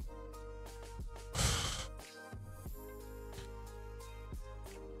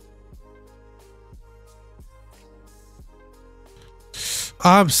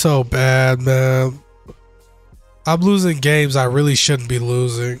 I'm so bad, man. I'm losing games I really shouldn't be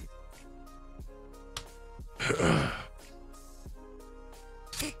losing.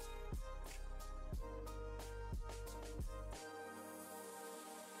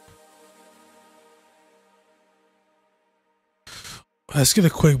 Let's get a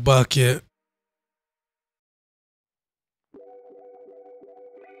quick bucket.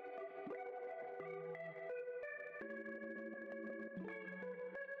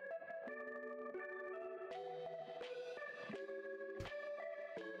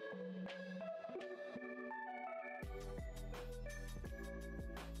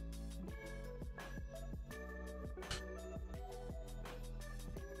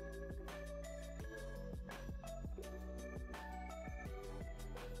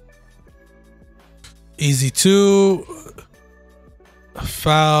 Easy two.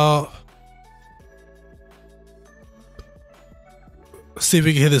 Foul. See if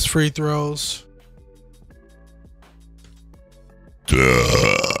we can hit his free throws.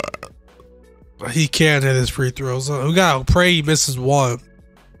 He can't hit his free throws. We gotta pray he misses one.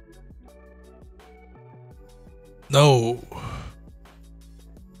 No.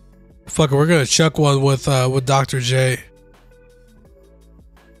 Fuck it, we're gonna chuck one with Dr. J.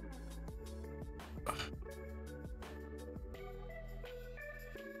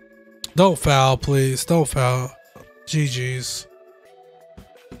 Don't foul, please. Don't foul. GG's.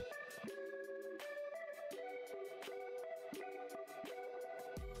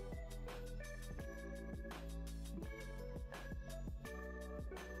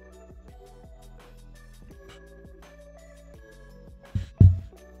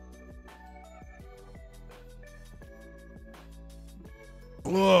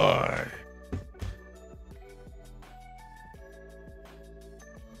 Boy.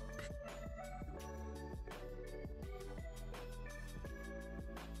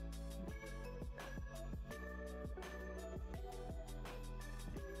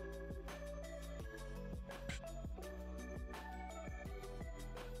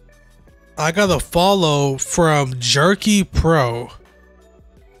 I got a follow from Jerky Pro.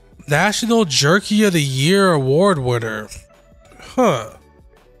 National Jerky of the Year award winner. Huh.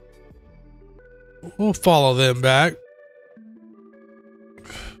 We'll follow them back.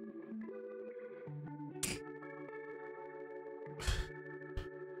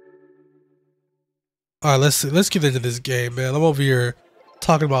 All right, let's get into this game, man. I'm over here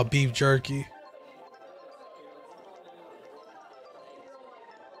talking about beef jerky.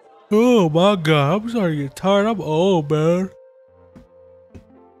 Oh my god, I'm starting to get tired. I'm old, man.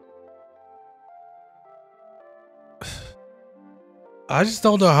 I just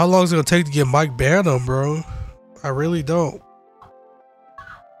don't know how long it's gonna take to get Mike Bantom, bro. I really don't.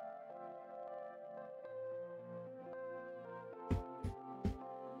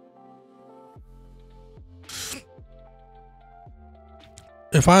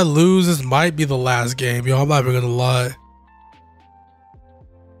 If I lose, this might be the last game, yo. I'm not even gonna lie.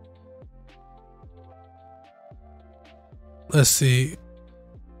 Let's see.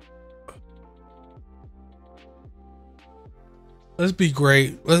 Let's be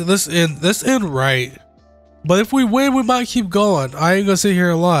great. Let's end right. But if we win, we might keep going. I ain't gonna sit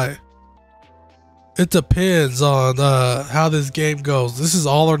here and lie. It depends on how this game goes. This is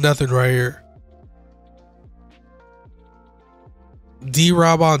all or nothing right here.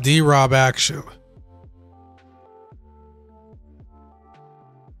 D-Rob on D-Rob action.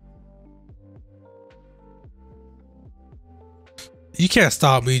 You can't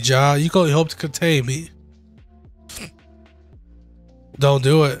stop me, Ja. You can only hope to contain me. Don't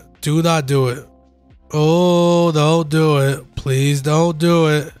do it. Do not do it. Oh, don't do it. Please don't do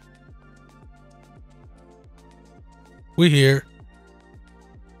it. We here.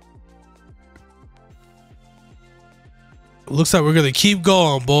 Looks like we're gonna keep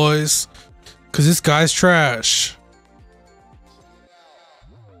going, boys. Cause this guy's trash.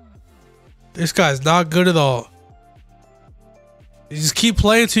 This guy's not good at all. You just keep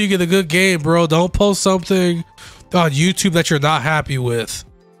playing until you get a good game, bro. Don't post something on YouTube that you're not happy with.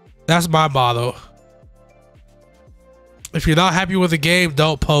 That's my motto. If you're not happy with the game,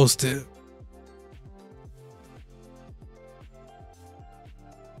 don't post it.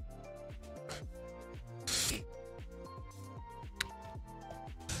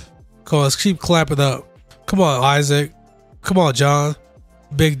 Come on, let's keep clapping up. Come on, Isaac. Come on, John.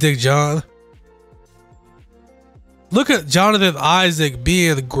 Big Dick John. Look at Jonathan Isaac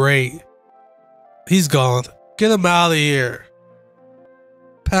being great. He's gone. Get him out of here.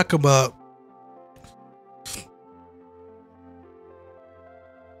 Pack him up.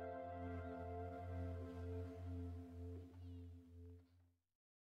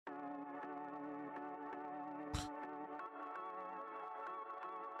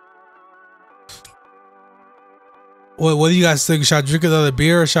 What do you guys think? Should I drink another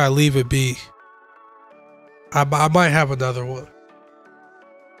beer or should I leave it be? I might have another one.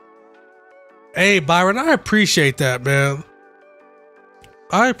 Hey, Byron, I appreciate that, man.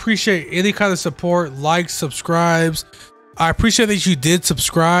 I appreciate any kind of support, likes, subscribes. I appreciate that you did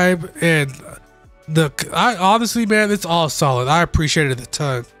subscribe, and I honestly, man, it's all solid. I appreciate it a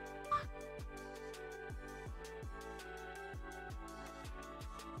ton.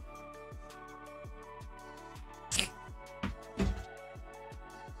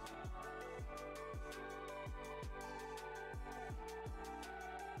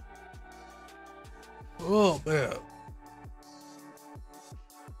 Oh man.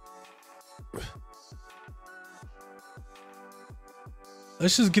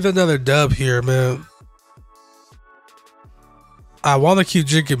 Let's just get another dub here, man. I want to keep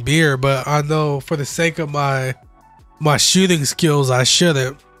drinking beer, but I know for the sake of my shooting skills, I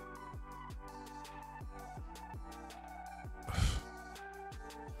shouldn't.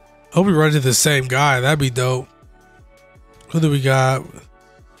 Hope we run into the same guy. That'd be dope. Who do we got?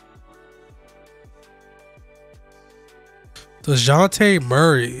 DeJounte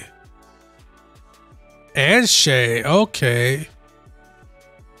Murray. And Shea. Okay.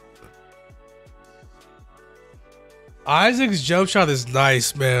 Isaac's jump shot is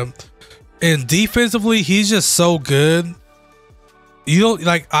nice, man. And defensively, he's just so good. You don't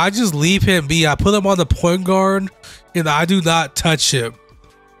like, I just leave him be. I put him on the point guard and I do not touch him.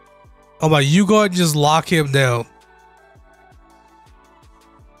 I'm like, you go ahead and just lock him down.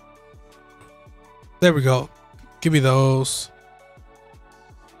 There we go. Give me those.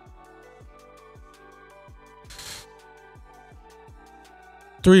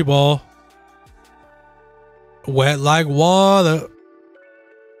 Three ball. Wet like water.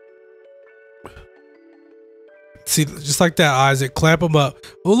 See, just like that, Isaac. Clamp him up.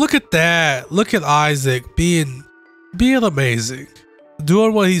 Well, look at that. Look at Isaac being amazing.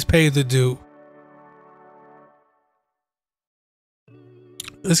 Doing what he's paid to do.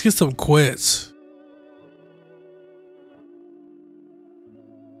 Let's get some quits.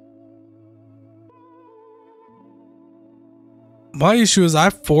 My issue is I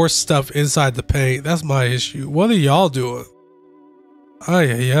force stuff inside the paint. That's my issue. What are y'all doing?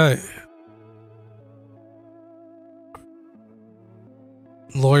 Ay, ay, ay.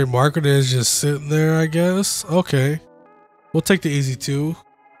 Laurie Marketing is just sitting there, I guess. Okay. We'll take the easy two.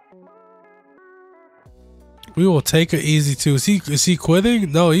 We will take an easy two. Is he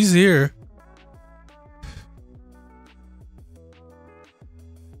quitting? No, he's here.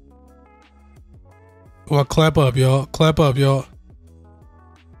 Well, clap up, y'all. Clap up, y'all.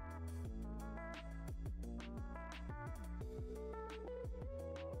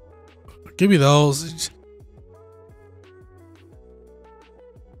 Give me those.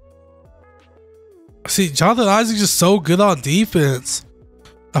 See, Jonathan Isaac's just so good on defense.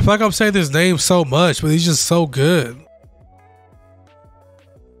 I feel like I'm saying his name so much, but he's just so good.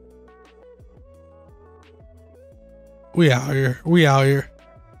 We out here. We out here.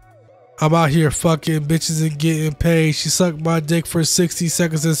 I'm out here fucking bitches and getting paid. She sucked my dick for 60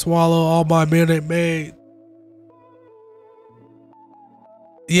 seconds and swallow all my Minute Maid.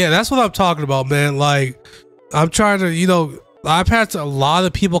 Yeah, that's what I'm talking about, man. Like, I'm trying to, you know, I've had a lot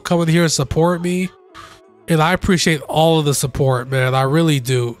of people come in here and support me, and I appreciate all of the support, man. I really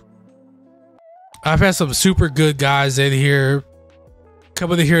do. I've had some super good guys in here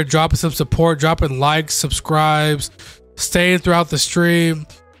coming in here, dropping some support, dropping likes, subscribes, staying throughout the stream.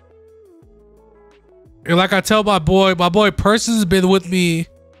 And like I tell my boy Person's been with me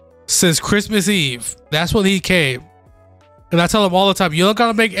since Christmas Eve. That's when he came. And I tell him all the time, you don't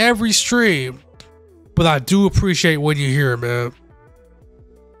gotta make every stream, but I do appreciate when you're here, man.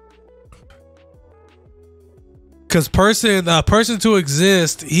 Cause person to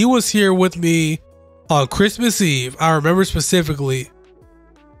exist, he was here with me on Christmas Eve. I remember specifically.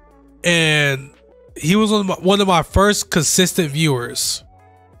 And he was one of my first consistent viewers.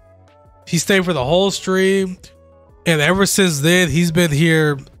 He stayed for the whole stream, and ever since then, he's been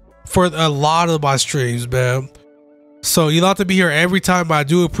here for a lot of my streams, man. So you don't have to be here every time, but I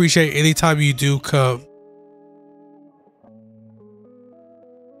do appreciate any time you do come.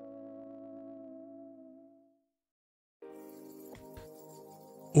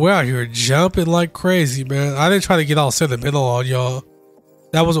 We're out here jumping like crazy, man. I didn't try to get all sentimental on y'all.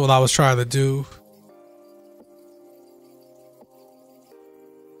 That wasn't what I was trying to do.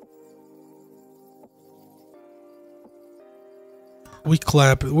 We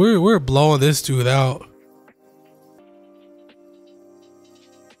clapping. We're blowing this dude out.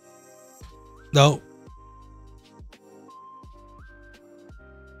 No.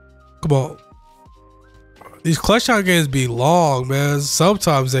 Come on. These clutch shot games be long, man.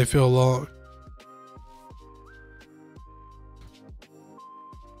 Sometimes they feel long.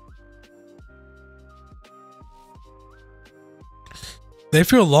 They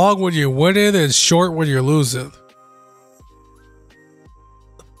feel long when you're winning and short when you're losing.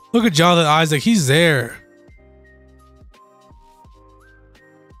 Look at Jonathan Isaac. He's there.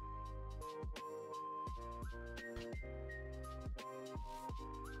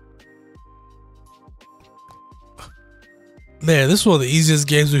 Man, this is one of the easiest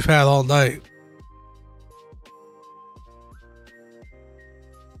games we've had all night.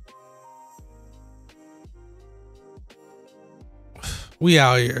 We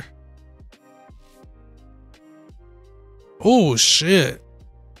out here. Oh, shit.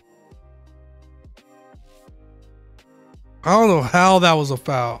 I don't know how that was a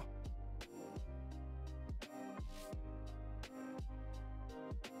foul.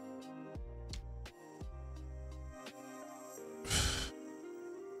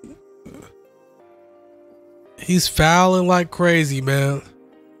 He's fouling like crazy, man.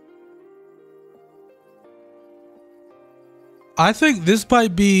 I think this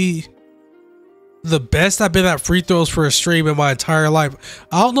might be the best I've been at free throws for a stream in my entire life.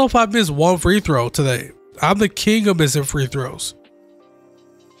 I don't know if I've missed one free throw today. I'm the king of missing free throws.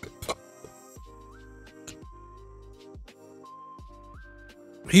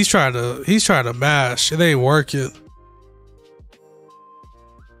 He's trying to mash. It ain't working.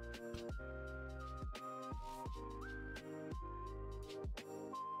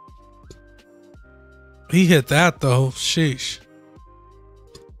 He hit that though. Sheesh.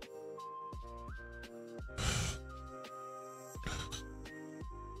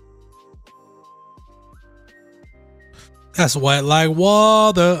 That's wet like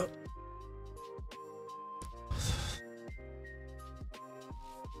water.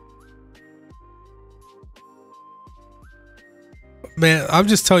 Man, I'm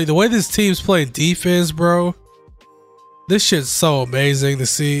just telling you, the way this team's playing defense, bro, this shit's so amazing to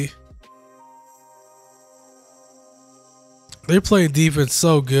see. They're playing defense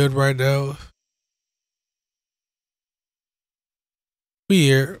so good right now. We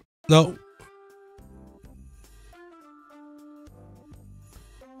here. No.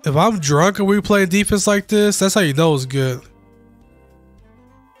 If I'm drunk and we playing defense like this, that's how you know it's good.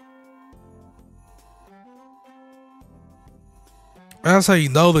 That's how you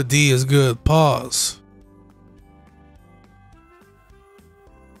know the D is good. Pause.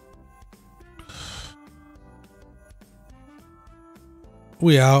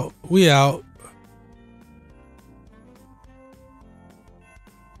 We out. We out.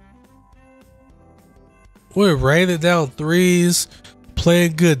 We're raining down threes,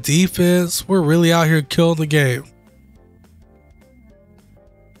 playing good defense. We're really out here killing the game.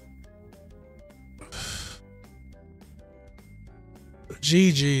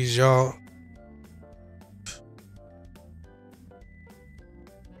 GG's, y'all.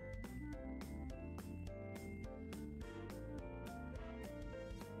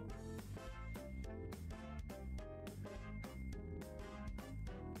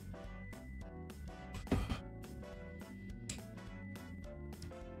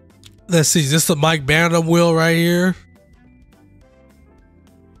 Let's see. Is this the Mike Bantom wheel right here?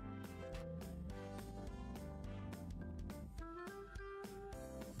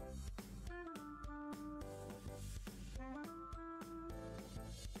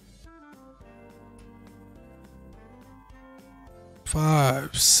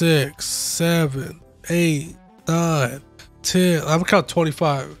 Five, 6, 7, 8, 9, 10. I'm gonna count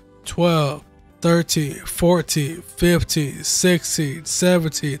 25, 12, 13, 14, 15, 16,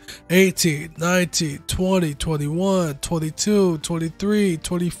 17, 18, 19, 20, 21, 22, 23,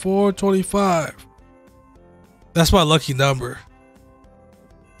 24, 25. That's my lucky number.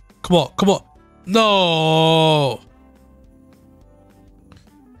 Come on, come on. No.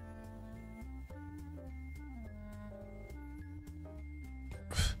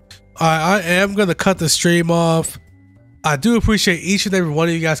 I am going to cut the stream off. I do appreciate each and every one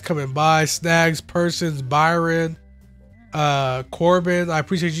of you guys coming by. Snags, Persons, Byron, Corbin. I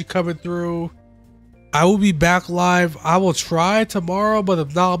appreciate you coming through. I will be back live. I will try tomorrow, but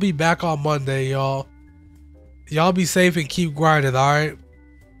if not, I'll be back on Monday, y'all. Y'all be safe and keep grinding, all right?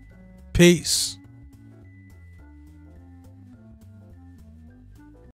 Peace.